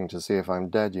watching to see if I'm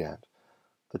dead yet.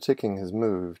 The ticking has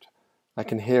moved. I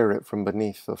can hear it from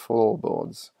beneath the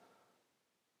floorboards.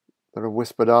 There are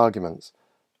whispered arguments.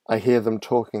 I hear them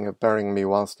talking of burying me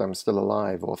whilst I'm still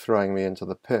alive, or throwing me into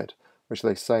the pit, which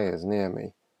they say is near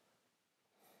me.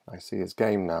 I see his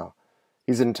game now.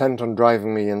 He's intent on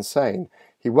driving me insane.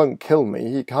 He won't kill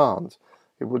me, he can't.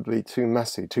 It would be too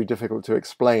messy, too difficult to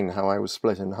explain how I was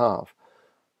split in half.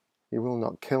 He will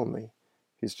not kill me.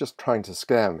 He's just trying to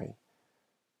scare me.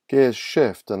 Gears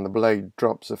shift and the blade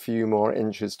drops a few more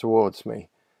inches towards me.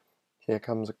 Here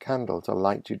comes a candle to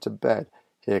light you to bed.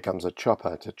 Here comes a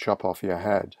chopper to chop off your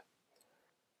head.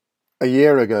 A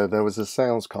year ago there was a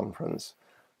sales conference.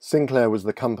 Sinclair was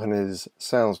the company's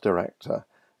sales director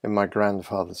in my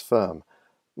grandfather's firm.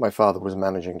 My father was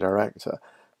managing director,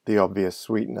 the obvious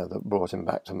sweetener that brought him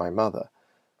back to my mother.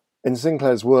 In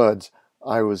Sinclair's words,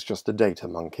 I was just a data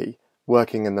monkey,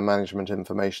 working in the Management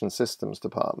Information Systems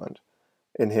department.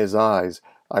 In his eyes,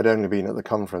 I'd only been at the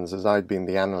conference as I'd been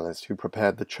the analyst who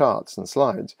prepared the charts and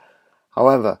slides.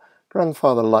 However,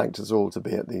 Grandfather liked us all to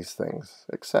be at these things,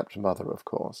 except Mother, of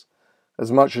course.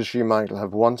 As much as she might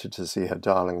have wanted to see her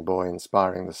darling boy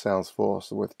inspiring the sales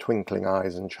force with twinkling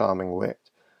eyes and charming wit,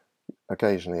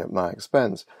 occasionally at my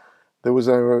expense, there was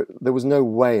no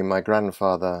way my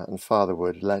grandfather and father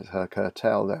would let her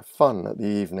curtail their fun at the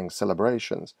evening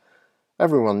celebrations.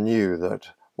 Everyone knew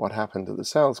that what happened at the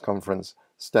sales conference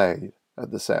stayed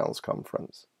at the sales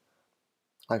conference.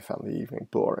 I found the evening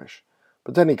boorish,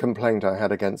 but any complaint I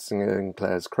had against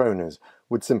Sinclair's cronies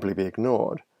would simply be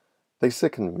ignored. They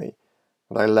sickened me,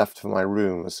 and I left for my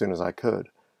room as soon as I could.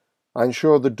 I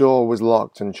ensured the door was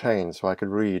locked and chained so I could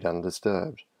read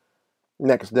undisturbed.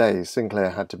 Next day,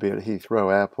 Sinclair had to be at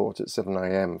Heathrow Airport at 7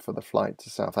 a.m. for the flight to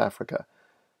South Africa,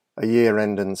 a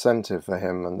year-end incentive for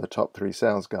him and the top 3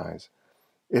 sales guys.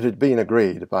 It had been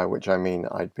agreed, by which I mean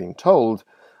I'd been told,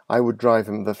 I would drive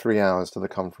him the 3 hours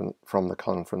to from the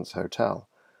conference hotel.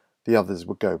 The others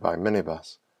would go by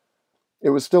minibus.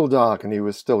 It was still dark and he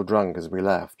was still drunk as we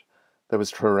left. There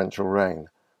was torrential rain.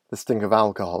 The stink of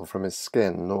alcohol from his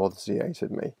skin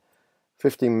nauseated me.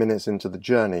 15 minutes into the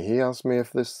journey, he asked me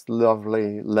if this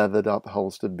lovely, leathered-up,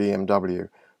 holstered BMW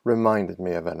reminded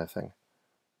me of anything.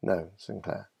 "No,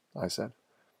 Sinclair," I said.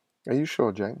 "Are you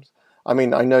sure, James? I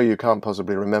mean, I know you can't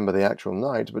possibly remember the actual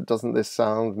night, but doesn't this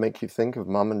sound make you think of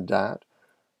Mum and Dad?"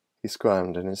 He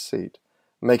squirmed in his seat,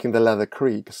 making the leather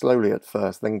creak, slowly at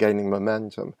first, then gaining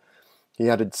momentum. He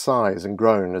added sighs and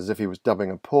groaned as if he was dubbing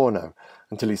a porno,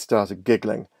 until he started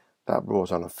giggling. That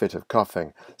brought on a fit of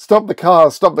coughing. Stop the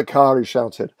car! Stop the car!" he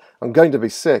shouted. "I'm going to be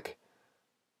sick."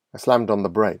 I slammed on the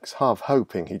brakes, half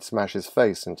hoping he'd smash his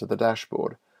face into the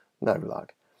dashboard. No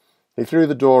luck. He threw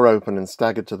the door open and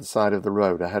staggered to the side of the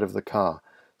road ahead of the car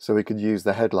so he could use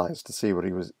the headlights to see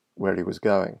where he was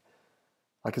going.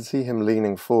 I could see him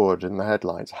leaning forward in the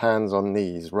headlights, hands on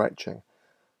knees, retching.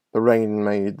 The rain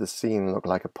made the scene look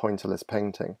like a pointiless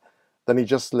painting. Then he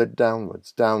just slid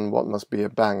downwards, down what must be a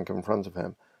bank in front of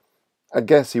him. I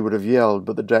guess he would have yelled,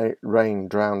 but the rain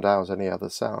drowned out any other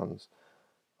sounds.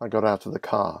 I got out of the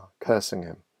car, cursing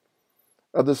him.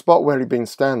 At the spot where he'd been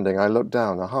standing, I looked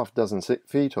down. A half-dozen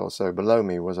feet or so below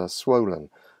me was a swollen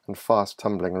and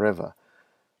fast-tumbling river.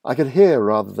 I could hear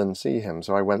rather than see him,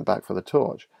 so I went back for the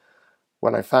torch.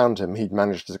 When I found him, he'd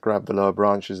managed to grab the lower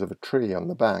branches of a tree on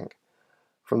the bank.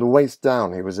 From the waist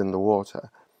down, he was in the water.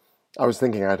 I was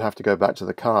thinking I'd have to go back to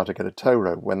the car to get a tow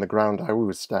rope when the ground I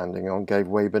was standing on gave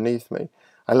way beneath me.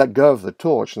 I let go of the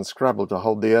torch and scrabbled to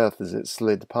hold the earth as it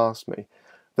slid past me.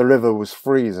 The river was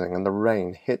freezing and the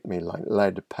rain hit me like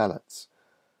lead pellets.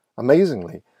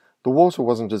 Amazingly, the water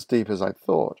wasn't as deep as I'd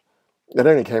thought. It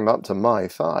only came up to my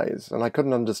thighs, and I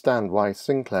couldn't understand why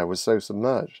Sinclair was so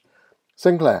submerged.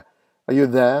 "Sinclair, are you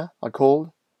there?" I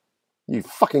called. "You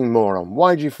fucking moron!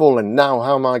 Why'd you fall in? Now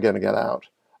how am I going to get out?"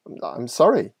 "I'm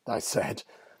sorry," I said.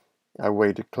 I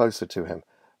waded closer to him.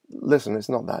 "Listen, it's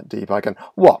not that deep. I can—"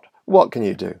 "What? What can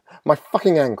you do? My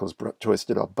fucking ankle's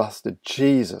twisted or busted.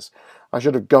 Jesus. I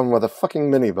should have gone with a fucking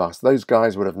minibus. Those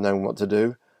guys would have known what to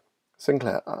do."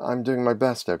 "Sinclair, I'm doing my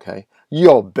best, okay?"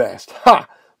 "Your best? Ha!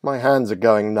 My hands are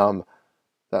going numb."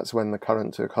 That's when the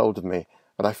current took hold of me,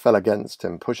 and I fell against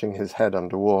him, pushing his head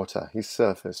under water. He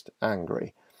surfaced,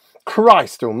 angry.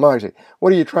 "Christ almighty!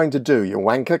 What are you trying to do, you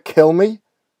wanker? Kill me?"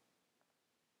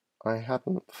 I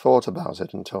hadn't thought about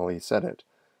it until he said it,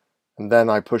 and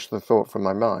then I pushed the thought from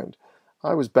my mind.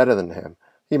 I was better than him.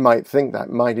 He might think that,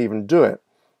 might even do it,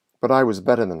 but I was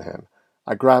better than him.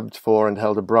 I grabbed for and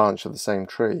held a branch of the same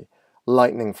tree.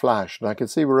 Lightning flashed, and I could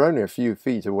see we were only a few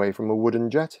feet away from a wooden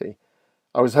jetty.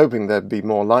 I was hoping there'd be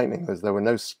more lightning, as there were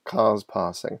no cars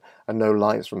passing and no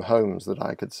lights from homes that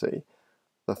I could see.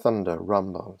 The thunder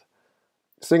rumbled.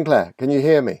 "Sinclair, can you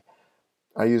hear me?"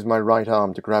 I used my right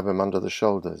arm to grab him under the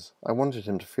shoulders. I wanted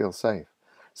him to feel safe.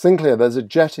 "Sinclair, there's a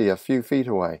jetty a few feet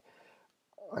away."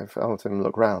 I felt him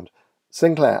look round.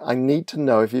 "Sinclair, I need to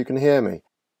know if you can hear me."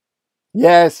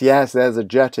 Yes, there's a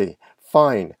jetty.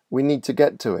 Fine, we need to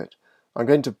get to it. I'm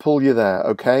going to pull you there,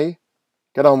 okay?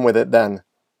 Get on with it then."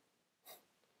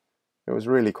 It was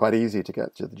really quite easy to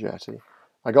get to the jetty.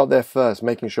 I got there first,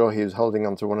 making sure he was holding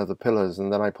onto one of the pillars,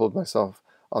 and then I pulled myself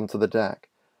onto the deck.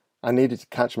 I needed to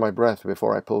catch my breath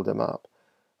before I pulled him up.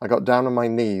 I got down on my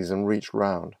knees and reached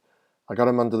round. I got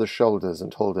him under the shoulders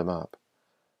and pulled him up.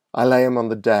 I lay him on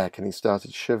the deck and he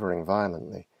started shivering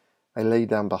violently. I lay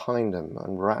down behind him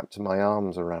and wrapped my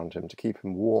arms around him to keep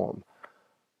him warm.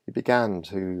 He began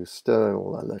to stir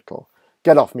a little.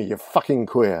 "Get off me, you fucking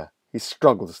queer!" He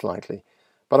struggled slightly,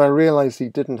 but I realized he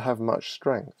didn't have much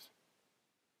strength.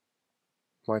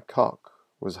 My cock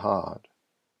was hard.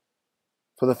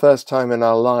 For the first time in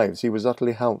our lives, he was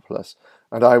utterly helpless,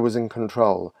 and I was in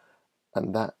control,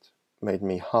 and that made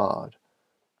me hard.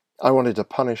 I wanted to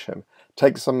punish him,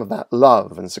 take some of that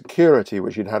love and security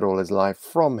which he'd had all his life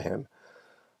from him.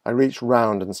 I reached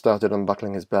round and started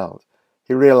unbuckling his belt.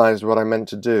 He realized what I meant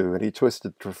to do, and he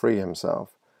twisted to free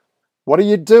himself. "What are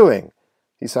you doing?"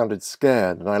 He sounded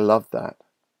scared, and I loved that.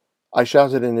 I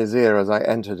shouted in his ear as I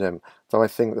entered him, though I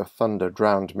think the thunder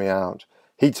drowned me out.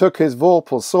 He took his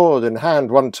vorpal sword in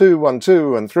hand, 1, 2, 1,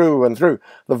 2, and through and through.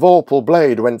 The vorpal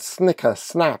blade went snicker,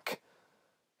 snack.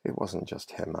 It wasn't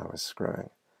just him I was screwing.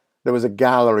 There was a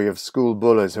gallery of school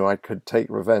bullies who I could take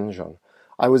revenge on.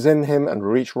 I was in him and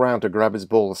reached round to grab his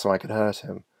balls so I could hurt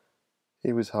him.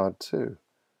 He was hard too.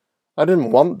 I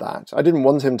didn't want that. I didn't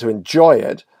want him to enjoy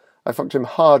it. I fucked him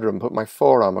harder and put my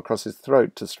forearm across his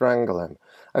throat to strangle him.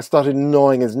 I started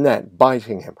gnawing his neck,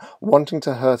 biting him, wanting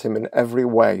to hurt him in every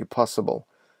way possible.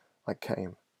 I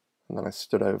came, and then I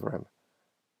stood over him.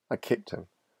 I kicked him,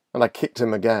 and I kicked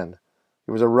him again.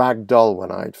 He was a rag doll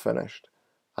when I had finished.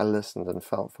 I listened and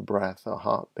felt for breath or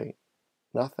heartbeat.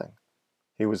 Nothing.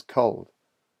 He was cold.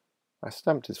 I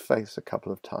stamped his face a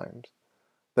couple of times,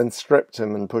 then stripped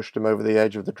him and pushed him over the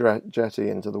edge of the jetty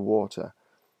into the water.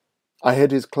 I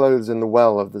hid his clothes in the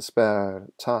well of the spare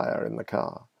tire in the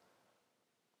car.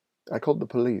 I called the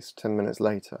police 10 minutes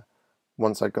later,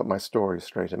 once I'd got my story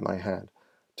straight in my head,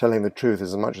 telling the truth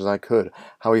as much as I could,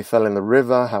 how he fell in the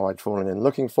river, how I'd fallen in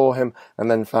looking for him, and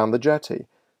then found the jetty.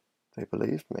 They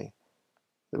believed me.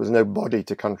 There was no body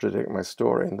to contradict my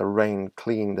story, and the rain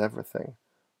cleaned everything,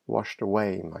 washed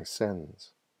away my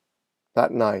sins.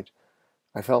 That night,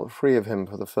 I felt free of him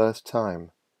for the first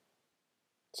time.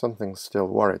 Something still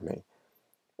worried me.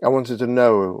 I wanted to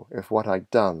know if what I'd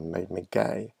done made me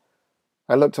gay.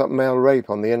 I looked up male rape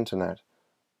on the internet.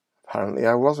 Apparently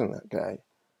I wasn't that gay.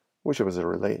 Wish it was a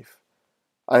relief.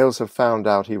 I also found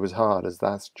out he was hard, as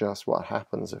that's just what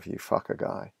happens if you fuck a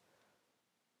guy.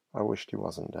 I wished he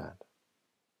wasn't dead.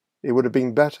 It would have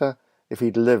been better if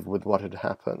he'd lived with what had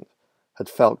happened, had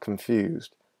felt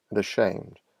confused and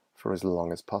ashamed for as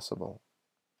long as possible.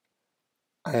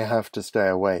 I have to stay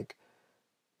awake.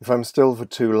 If I'm still for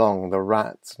too long, the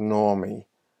rats gnaw me.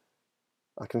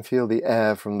 I can feel the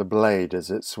air from the blade as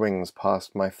it swings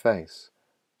past my face.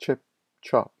 Chip,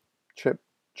 chop, chip,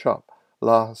 chop.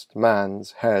 Last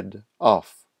man's head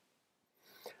off.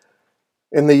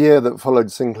 In the year that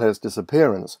followed Sinclair's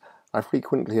disappearance, I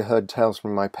frequently heard tales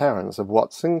from my parents of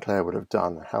what Sinclair would have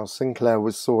done, how Sinclair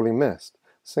was sorely missed.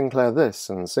 Sinclair this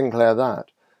and Sinclair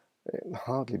that. It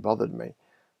hardly bothered me.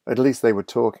 At least they were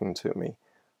talking to me.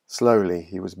 Slowly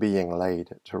he was being laid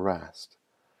to rest.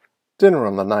 Dinner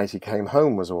on the night he came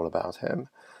home was all about him.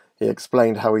 He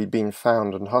explained how he'd been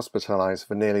found and hospitalized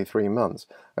for nearly 3 months,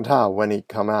 and how, when he'd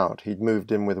come out, he'd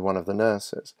moved in with one of the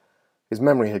nurses. His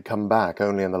memory had come back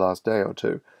only in the last day or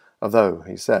two, although,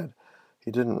 he said,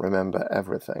 he didn't remember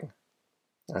everything.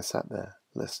 I sat there,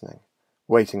 listening,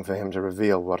 waiting for him to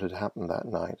reveal what had happened that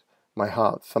night, my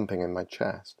heart thumping in my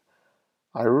chest.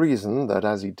 I reasoned that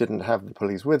as he didn't have the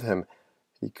police with him,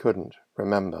 he couldn't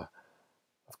remember.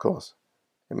 Of course,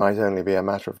 it might only be a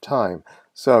matter of time,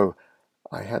 so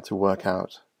I had to work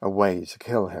out a way to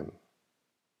kill him.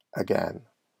 Again.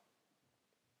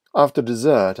 After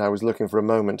dessert, I was looking for a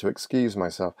moment to excuse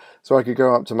myself, so I could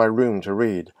go up to my room to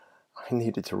read. I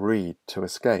needed to read to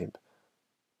escape.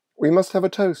 "We must have a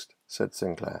toast," said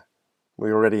Sinclair.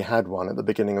 "We already had one at the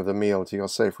beginning of the meal to your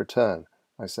safe return,"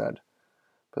 I said.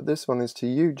 "But this one is to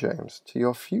you, James, to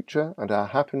your future and our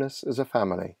happiness as a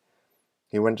family."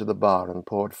 He went to the bar and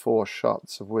poured 4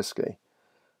 shots of whiskey.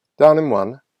 "Down in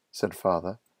one," said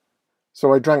Father.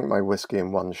 So I drank my whiskey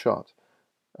in 1 shot.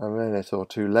 A minute or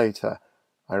 2 later,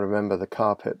 I remember the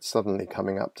carpet suddenly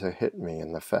coming up to hit me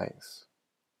in the face.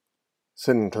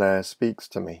 Sinclair speaks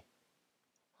to me.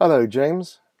 "Hello,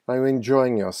 James. Are you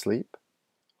enjoying your sleep?"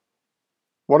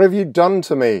 "What have you done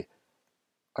to me?"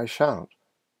 I shout,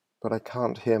 but I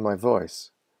can't hear my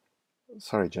voice.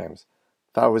 "Sorry, James.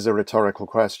 That was a rhetorical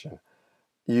question.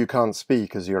 You can't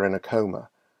speak as you're in a coma.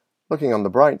 Looking on the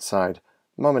bright side,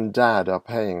 Mum and Dad are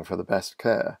paying for the best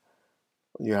care.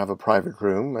 You have a private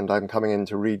room, and I'm coming in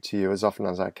to read to you as often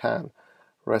as I can.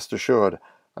 Rest assured,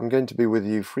 I'm going to be with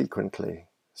you frequently,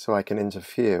 so I can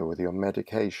interfere with your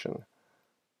medication."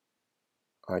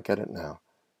 I get it now.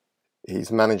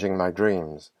 He's managing my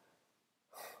dreams.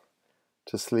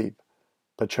 To sleep,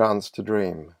 perchance to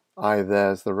dream, aye,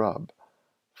 there's the rub.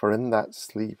 For in that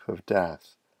sleep of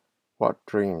death, what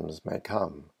dreams may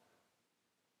come.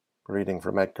 Reading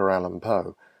from Edgar Allan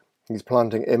Poe, he's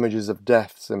planting images of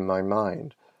deaths in my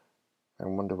mind. I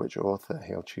wonder which author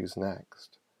he'll choose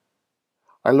next.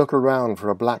 I look around for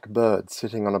a black bird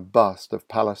sitting on a bust of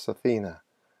Pallas Athena,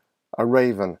 a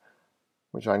raven,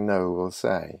 which I know will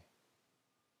say,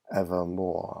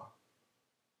 "Evermore."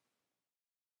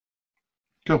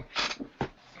 Cool.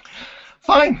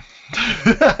 Fine.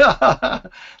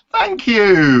 Thank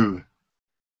you.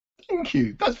 Thank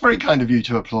you. That's very kind of you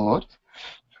to applaud.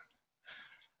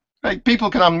 Right, people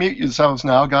can unmute yourselves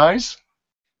now, guys.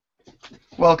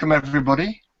 Welcome,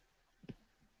 everybody.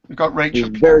 We've got Rachel.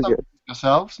 Very good.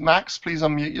 Yourselves. Max, please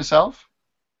unmute yourself.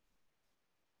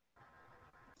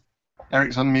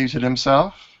 Eric's unmuted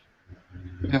himself.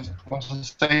 Want to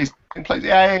stay in place?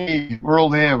 Yay! We're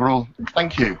all here. We're all.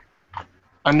 Thank you.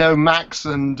 I know Max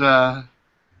and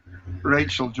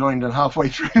Rachel joined in halfway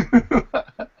through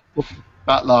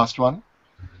that last one.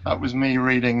 That was me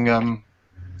reading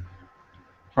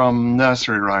from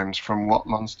Nursery Rhymes, from What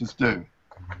Monsters Do.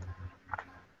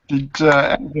 Did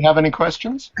anybody have any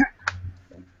questions?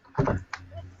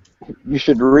 You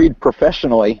should read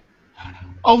professionally.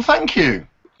 Oh, thank you.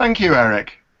 Thank you,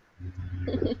 Eric.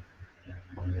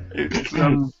 It's,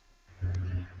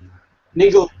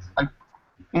 Nico,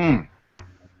 can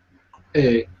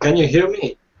you hear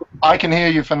me? I can hear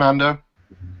you, Fernando.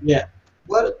 Yeah.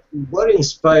 What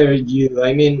inspired you?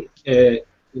 I mean, in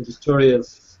the story of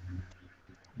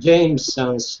James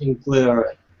and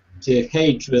Sinclair, the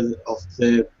hatred of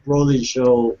the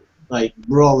prodigal, like,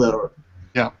 brother.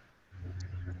 Yeah.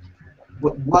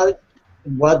 What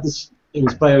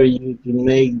inspired you to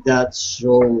make that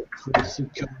so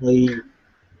physically?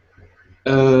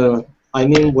 I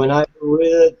mean, when I read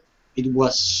it, it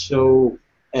was so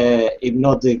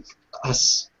hypnotic,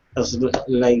 as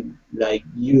like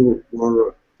you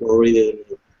were reading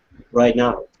it right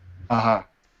now. Uh-huh.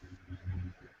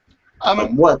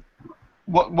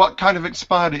 What kind of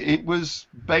inspired it? It was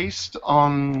based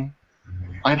on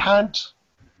I'd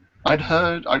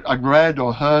read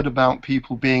or heard about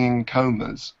people being in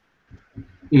comas,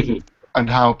 and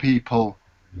how people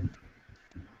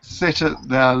sit at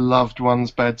their loved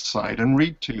one's bedside and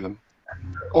read to them,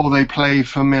 or they play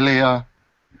familiar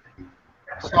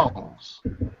songs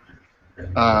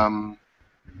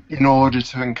in order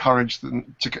to encourage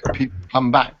them to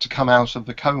come back, to come out of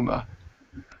the coma.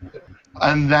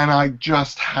 And then I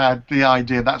just had the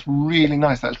idea, that's really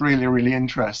nice, that's really, really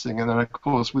interesting. And then, of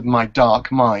course, with my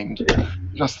dark mind,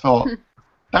 just thought,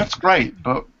 that's great,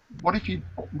 but what if you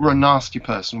were a nasty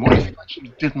person? What if you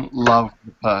actually didn't love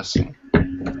the person?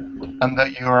 And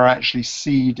that you are actually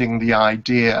seeding the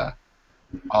idea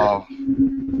of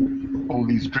all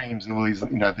these dreams and all these,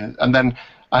 and then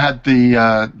I had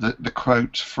the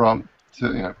quote from,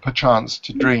 perchance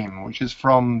to dream, which is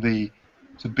from the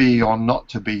to be or not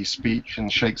to be speech in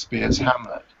Shakespeare's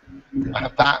Hamlet. I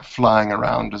have that flying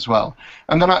around as well.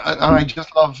 And then I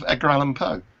just love Edgar Allan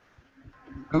Poe.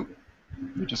 Oh,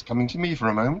 you're just coming to me for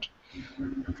a moment.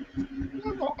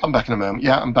 I'll come back in a moment.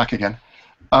 Yeah, I'm back again.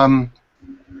 And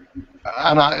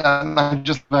I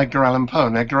just love Edgar Allan Poe.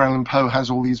 And Edgar Allan Poe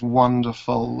has all these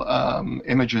wonderful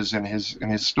images in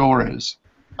his stories.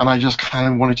 And I just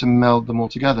kind of wanted to meld them all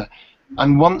together.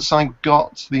 And once I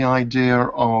got the idea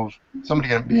of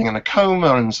somebody being in a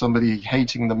coma and somebody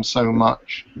hating them so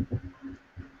much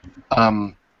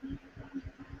that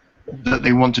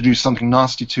they want to do something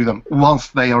nasty to them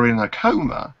whilst they are in a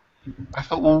coma, I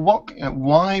thought, well,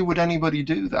 why would anybody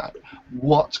do that?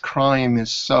 What crime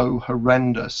is so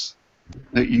horrendous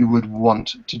that you would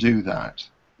want to do that?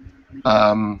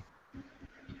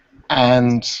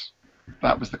 And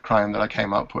that was the crime that I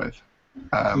came up with.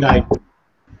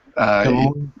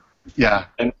 Yeah.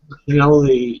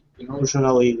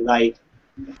 Emotionally, like,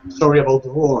 sorry about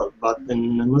the word, but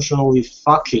an emotionally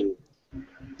fucking.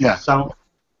 Yeah. Some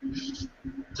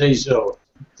say so,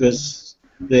 because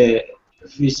the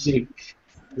physic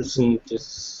doesn't, the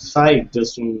psyche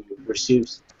doesn't receive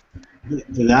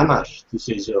the damage, to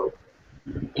say so,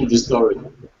 in the story.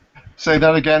 Say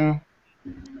that again,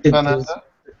 Fernando? The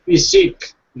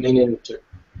physique, meaning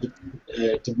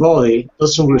the body,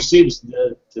 doesn't receive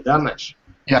the damage.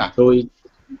 Yeah. So it's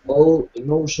all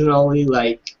emotionally,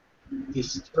 like,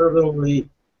 disturbingly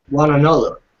one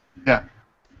another. Yeah.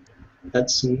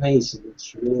 That's amazing.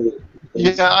 It's really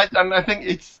amazing. Yeah, and I think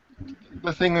it's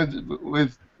the thing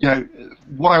with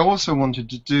what I also wanted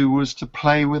to do was to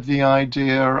play with the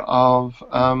idea of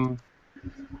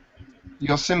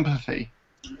your sympathy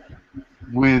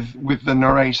with the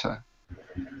narrator.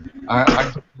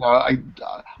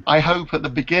 I hope at the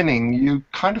beginning you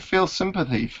kind of feel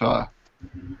sympathy for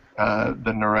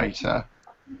the narrator.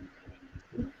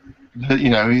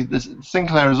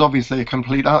 Sinclair is obviously a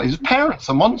complete artist. His parents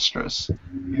are monstrous.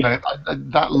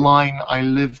 That line, I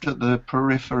lived at the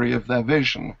periphery of their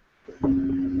vision.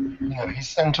 He's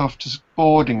sent off to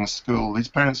boarding school. His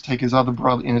parents take his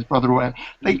brother away.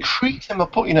 They treat him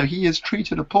he is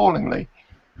treated appallingly.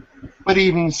 But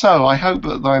even so, I hope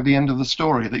that by the end of the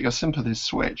story that your sympathy is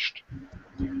switched,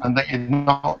 and that you're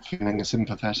not feeling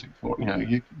sympathetic for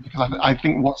because I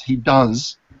think what he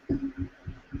does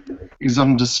is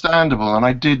understandable. And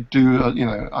I did do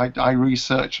I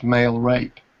researched male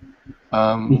rape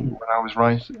when I was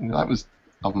writing. That was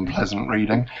unpleasant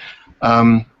reading.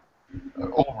 All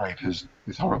rape is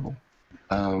horrible,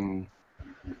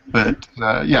 but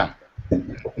yeah,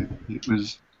 it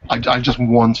was. I just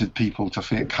wanted people to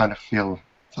feel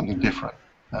something different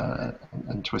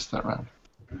and twist that around.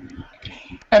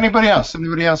 Anybody else?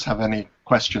 Anybody else have any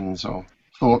questions or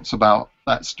thoughts about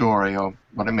that story, or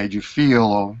what it made you feel,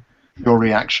 or your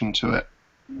reaction to it?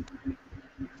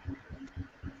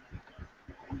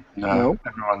 No.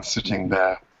 Everyone's sitting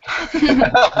there.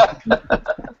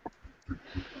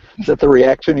 Is that the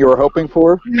reaction you were hoping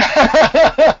for?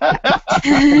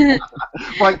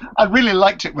 Well, I really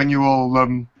liked it when you all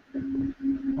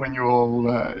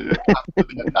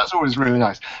that's always really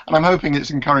nice. And I'm hoping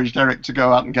it's encouraged Eric to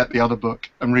go out and get the other book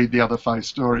and read the other 5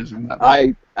 stories in that book.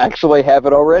 I actually have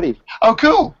it already. Oh,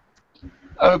 cool.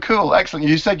 Oh, cool. Excellent.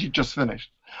 You said you'd just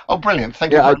finished. Oh, brilliant.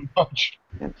 Thank you very much.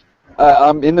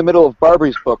 I'm in the middle of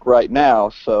Barbie's book right now,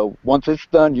 so once it's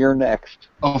done, you're next.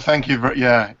 Oh, thank you.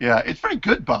 Yeah. It's very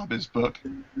good, Barbie's book.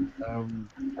 I'm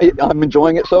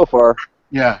enjoying it so far.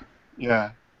 Yeah.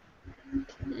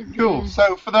 Cool.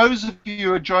 So for those of you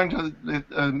who are joined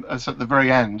us at the very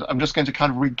end, I'm just going to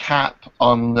kind of recap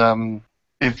on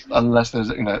unless there's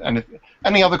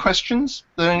any other questions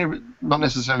that are not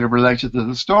necessarily related to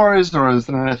the stories, or is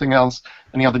there anything else,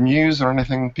 any other news or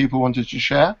anything people wanted to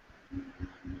share?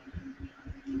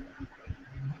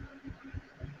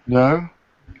 No?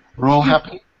 We're all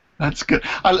happy? That's good.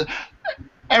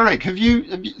 Eric,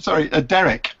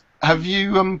 Derek, have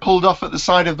you pulled off at the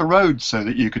side of the road so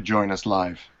that you could join us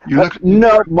live?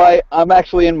 No, I'm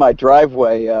actually in my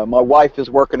driveway. My wife is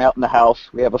working out in the house.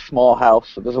 We have a small house,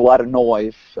 so there's a lot of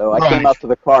noise. So I came out to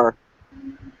the car.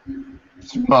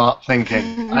 Smart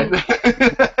thinking.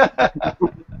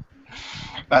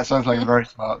 That sounds like a very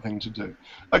smart thing to do.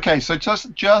 Okay, so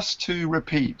just to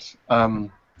repeat,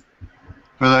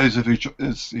 for those of you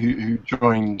who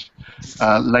joined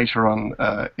later on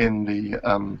in the,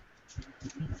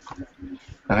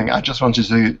 I think I just wanted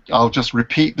to. I'll just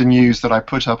repeat the news that I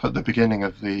put up at the beginning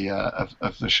of the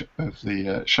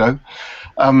show.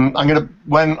 I'm going to,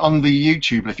 when on the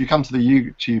YouTube, if you come to the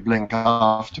YouTube link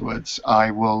afterwards, I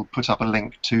will put up a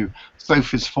link to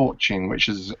Sophie's Fortune, which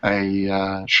is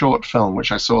a short film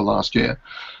which I saw last year,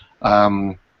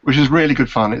 which is really good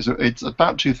fun. It's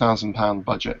about £2,000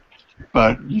 budget,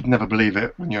 but you'd never believe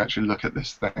it when you actually look at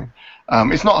this thing.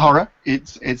 It's not horror.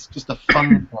 It's just a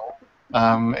fun film.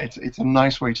 It's a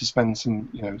nice way to spend some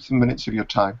minutes of your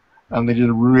time, and they did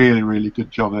a really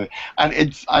good job of it. And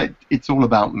it's all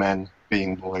about men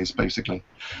being boys, basically.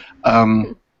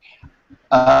 I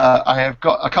have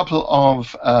got a couple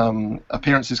of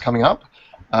appearances coming up.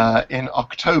 In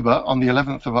October, on the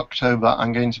 11th of October,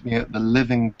 I'm going to be at the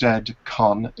Living Dead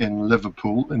Con in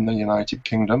Liverpool in the United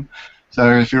Kingdom.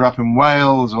 So if you're up in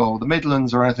Wales or the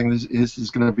Midlands or anything, this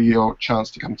is going to be your chance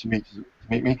to come to meet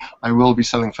me. I will be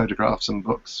selling photographs and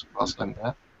books whilst I'm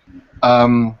there.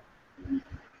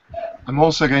 I'm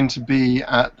also going to be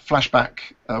at Flashback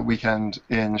weekend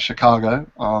in Chicago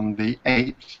on the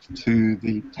 8th to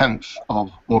the 10th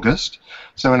of August.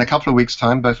 So in a couple of weeks'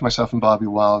 time, both myself and Barbie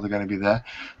Wilde are going to be there.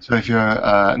 So if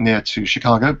you're near to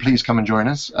Chicago, please come and join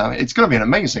us. It's going to be an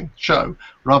amazing show.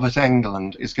 Robert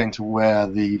Englund is going to wear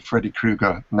the Freddy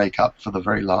Krueger makeup for the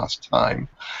very last time.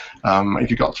 If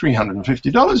you've got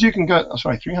 $350, you can go.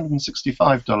 Sorry,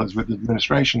 $365 with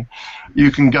administration.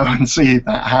 You can go and see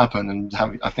that happen and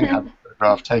have a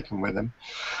photograph taken with him.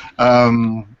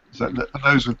 So for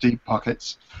those with deep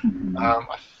pockets,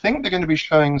 I think they're going to be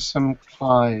showing some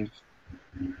Clive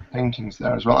paintings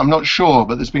there as well. I'm not sure,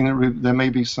 but there may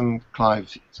be some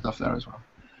Clive stuff there as well.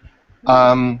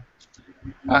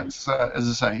 That's as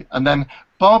I say, and then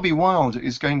Barbie Wilde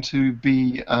is going to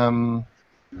be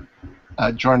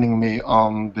joining me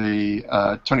on the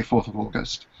 24th of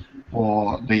August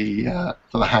for the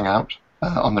Hangout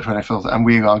on the 24th, and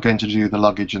we are going to do the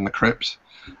Luggage in the Crypt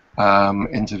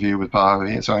interview with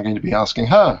Barbie. So I'm going to be asking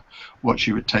her what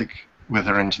she would take with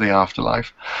her into the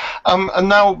afterlife. And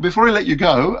now, before I let you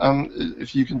go,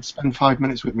 if you can spend 5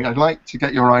 minutes with me, I'd like to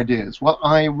get your ideas. What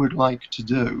I would like to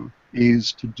do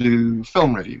is to do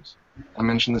film reviews. I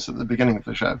mentioned this at the beginning of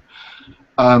the show.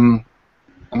 And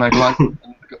I'd like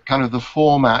kind of the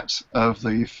format of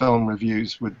the film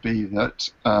reviews would be that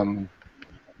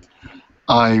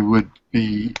I would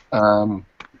be I'd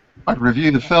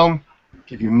review the film,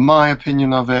 give you my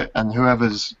opinion of it, and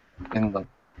whoever's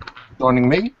joining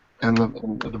me at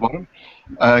the bottom,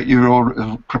 you're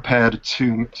all prepared a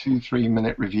 2-3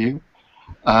 minute review,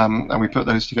 and we put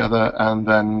those together, and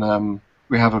then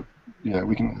we have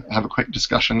we can have a quick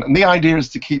discussion. And the idea is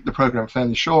to keep the program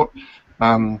fairly short,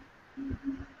 so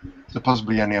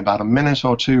possibly only about a minute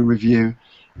or two review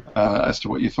as to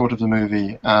what you thought of the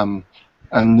movie.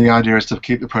 And the idea is to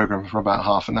keep the program for about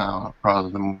half an hour rather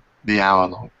than the hour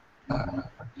long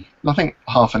I think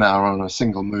half an hour on a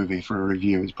single movie for a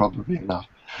review is probably enough.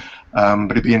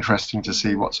 But it'd be interesting to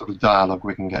see what sort of dialogue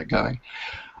we can get going.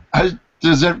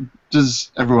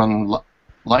 Does everyone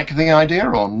like the idea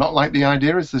or not like the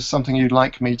idea? Is this something you'd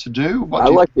like me to do? I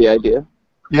like the idea.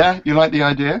 Yeah, you like the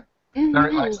idea?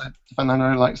 Derek likes it.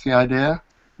 Fernando likes the idea.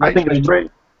 I think it's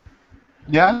great.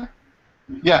 Yeah?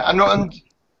 Yeah, and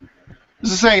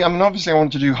as I say, I mean, obviously I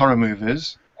want to do horror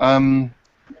movies. Do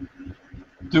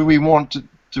we want to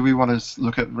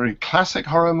look at very classic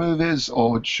horror movies,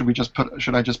 or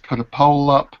should I just put a poll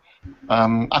up?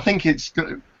 I think it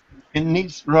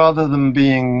needs, rather than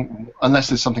being, unless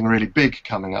there's something really big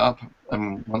coming up,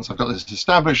 and once I've got this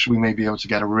established, we may be able to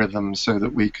get a rhythm so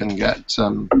that we can get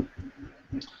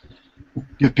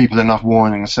give people enough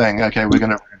warning saying, okay, we're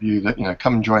going to review that,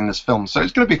 come and join this film. So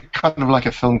it's going to be kind of like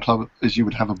a film club, as you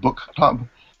would have a book club,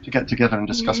 to get together and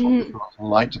discuss what people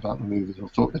liked about the movies or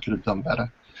thought they could have done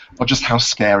better, or just how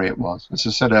scary it was. As I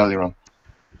said earlier on,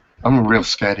 I'm a real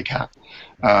scaredy cat,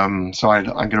 so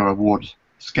I'm going to award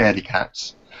scaredy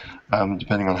cats,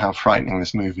 depending on how frightening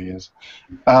this movie is.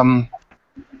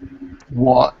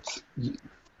 What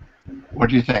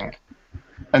do you think?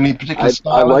 Any particular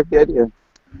style? I like the idea.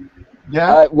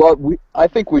 Yeah? I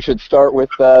think we should start with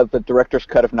the director's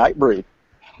cut of Nightbreed.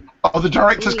 Oh, the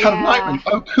director's cut of Nightbreed.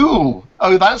 Oh, cool.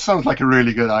 Oh, that sounds like a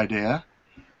really good idea.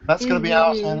 That's going to be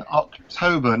out in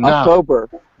October. Now, October.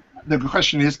 The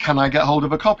question is, can I get hold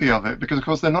of a copy of it? Because, of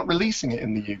course, they're not releasing it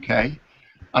in the UK,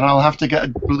 and I'll have to get a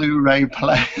Blu-ray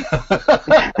player.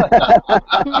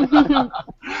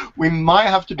 We might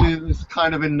have to do this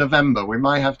kind of in November. We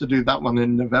might have to do that one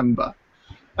in November.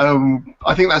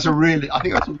 I think that's a really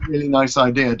nice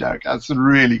idea, Derek. That's a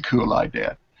really cool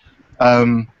idea.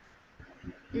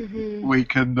 We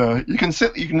can you can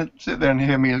sit there and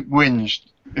hear me whinge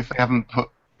if they haven't put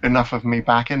enough of me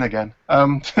back in again.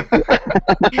 But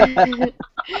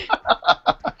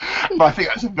I think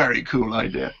that's a very cool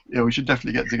idea. Yeah, we should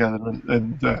definitely get together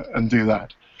and do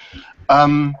that.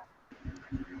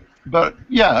 But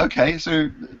yeah, okay. So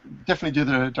definitely do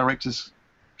the director's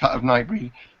cut of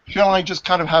Nightbreed. Shall I just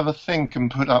kind of have a think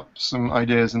and put up some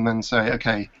ideas and then say,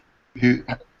 okay,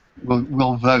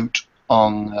 we'll vote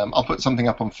on? I'll put something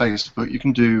up on Facebook. You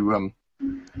can do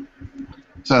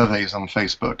surveys on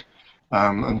Facebook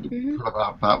and put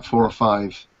about 4 or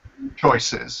 5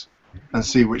 choices and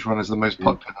see which one is the most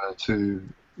popular to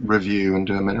review and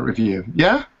do a minute review.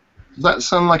 Yeah? Does that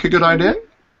sound like a good idea?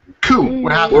 Cool.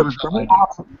 We're happy with that idea.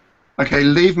 Okay,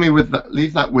 leave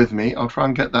that with me. I'll try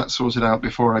and get that sorted out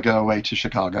before I go away to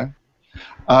Chicago.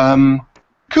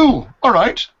 Cool. All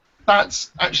right.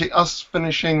 That's actually us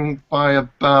finishing by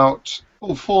about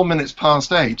 4 minutes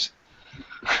past 8.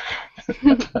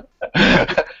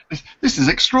 This is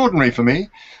extraordinary for me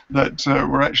that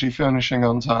we're actually finishing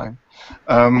on time.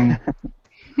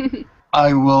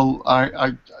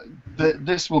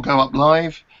 This will go up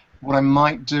live. What I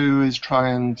might do is try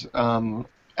and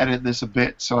edit this a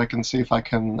bit so I can see if I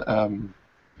can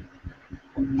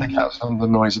take out some of the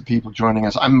noise of people joining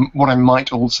us. What I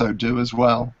might also do as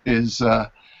well is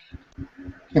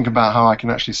think about how I can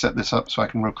actually set this up so I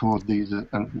can record these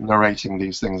and narrating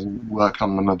these things and work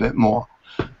on them a bit more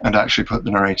and actually put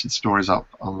the narrated stories up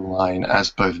online as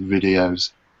both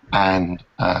videos and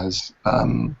as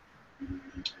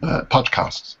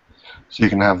podcasts, so you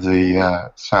can have the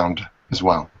sound as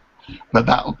well. But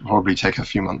that will probably take a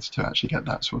few months to actually get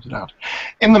that sorted out.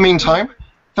 In the meantime,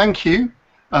 thank you,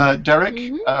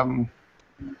 Derek,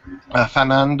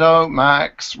 Fernando,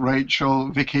 Max, Rachel,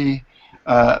 Vicky.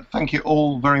 Thank you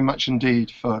all very much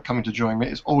indeed for coming to join me.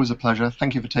 It's always a pleasure.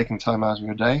 Thank you for taking time out of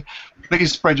your day.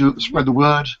 Please spread the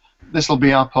word. This will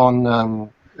be up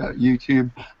on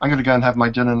YouTube. I'm going to go and have my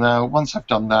dinner now. Once I've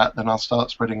done that, then I'll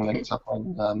start spreading links up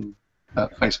on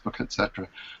Facebook, etc.,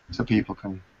 so people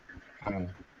can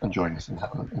and join us and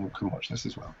can watch this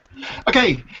as well.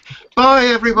 Okay, bye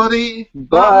everybody.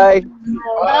 Bye.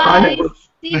 Bye.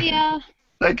 See ya.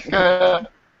 Take care.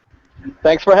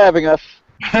 Thanks for having us.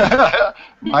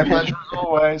 My pleasure as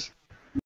always.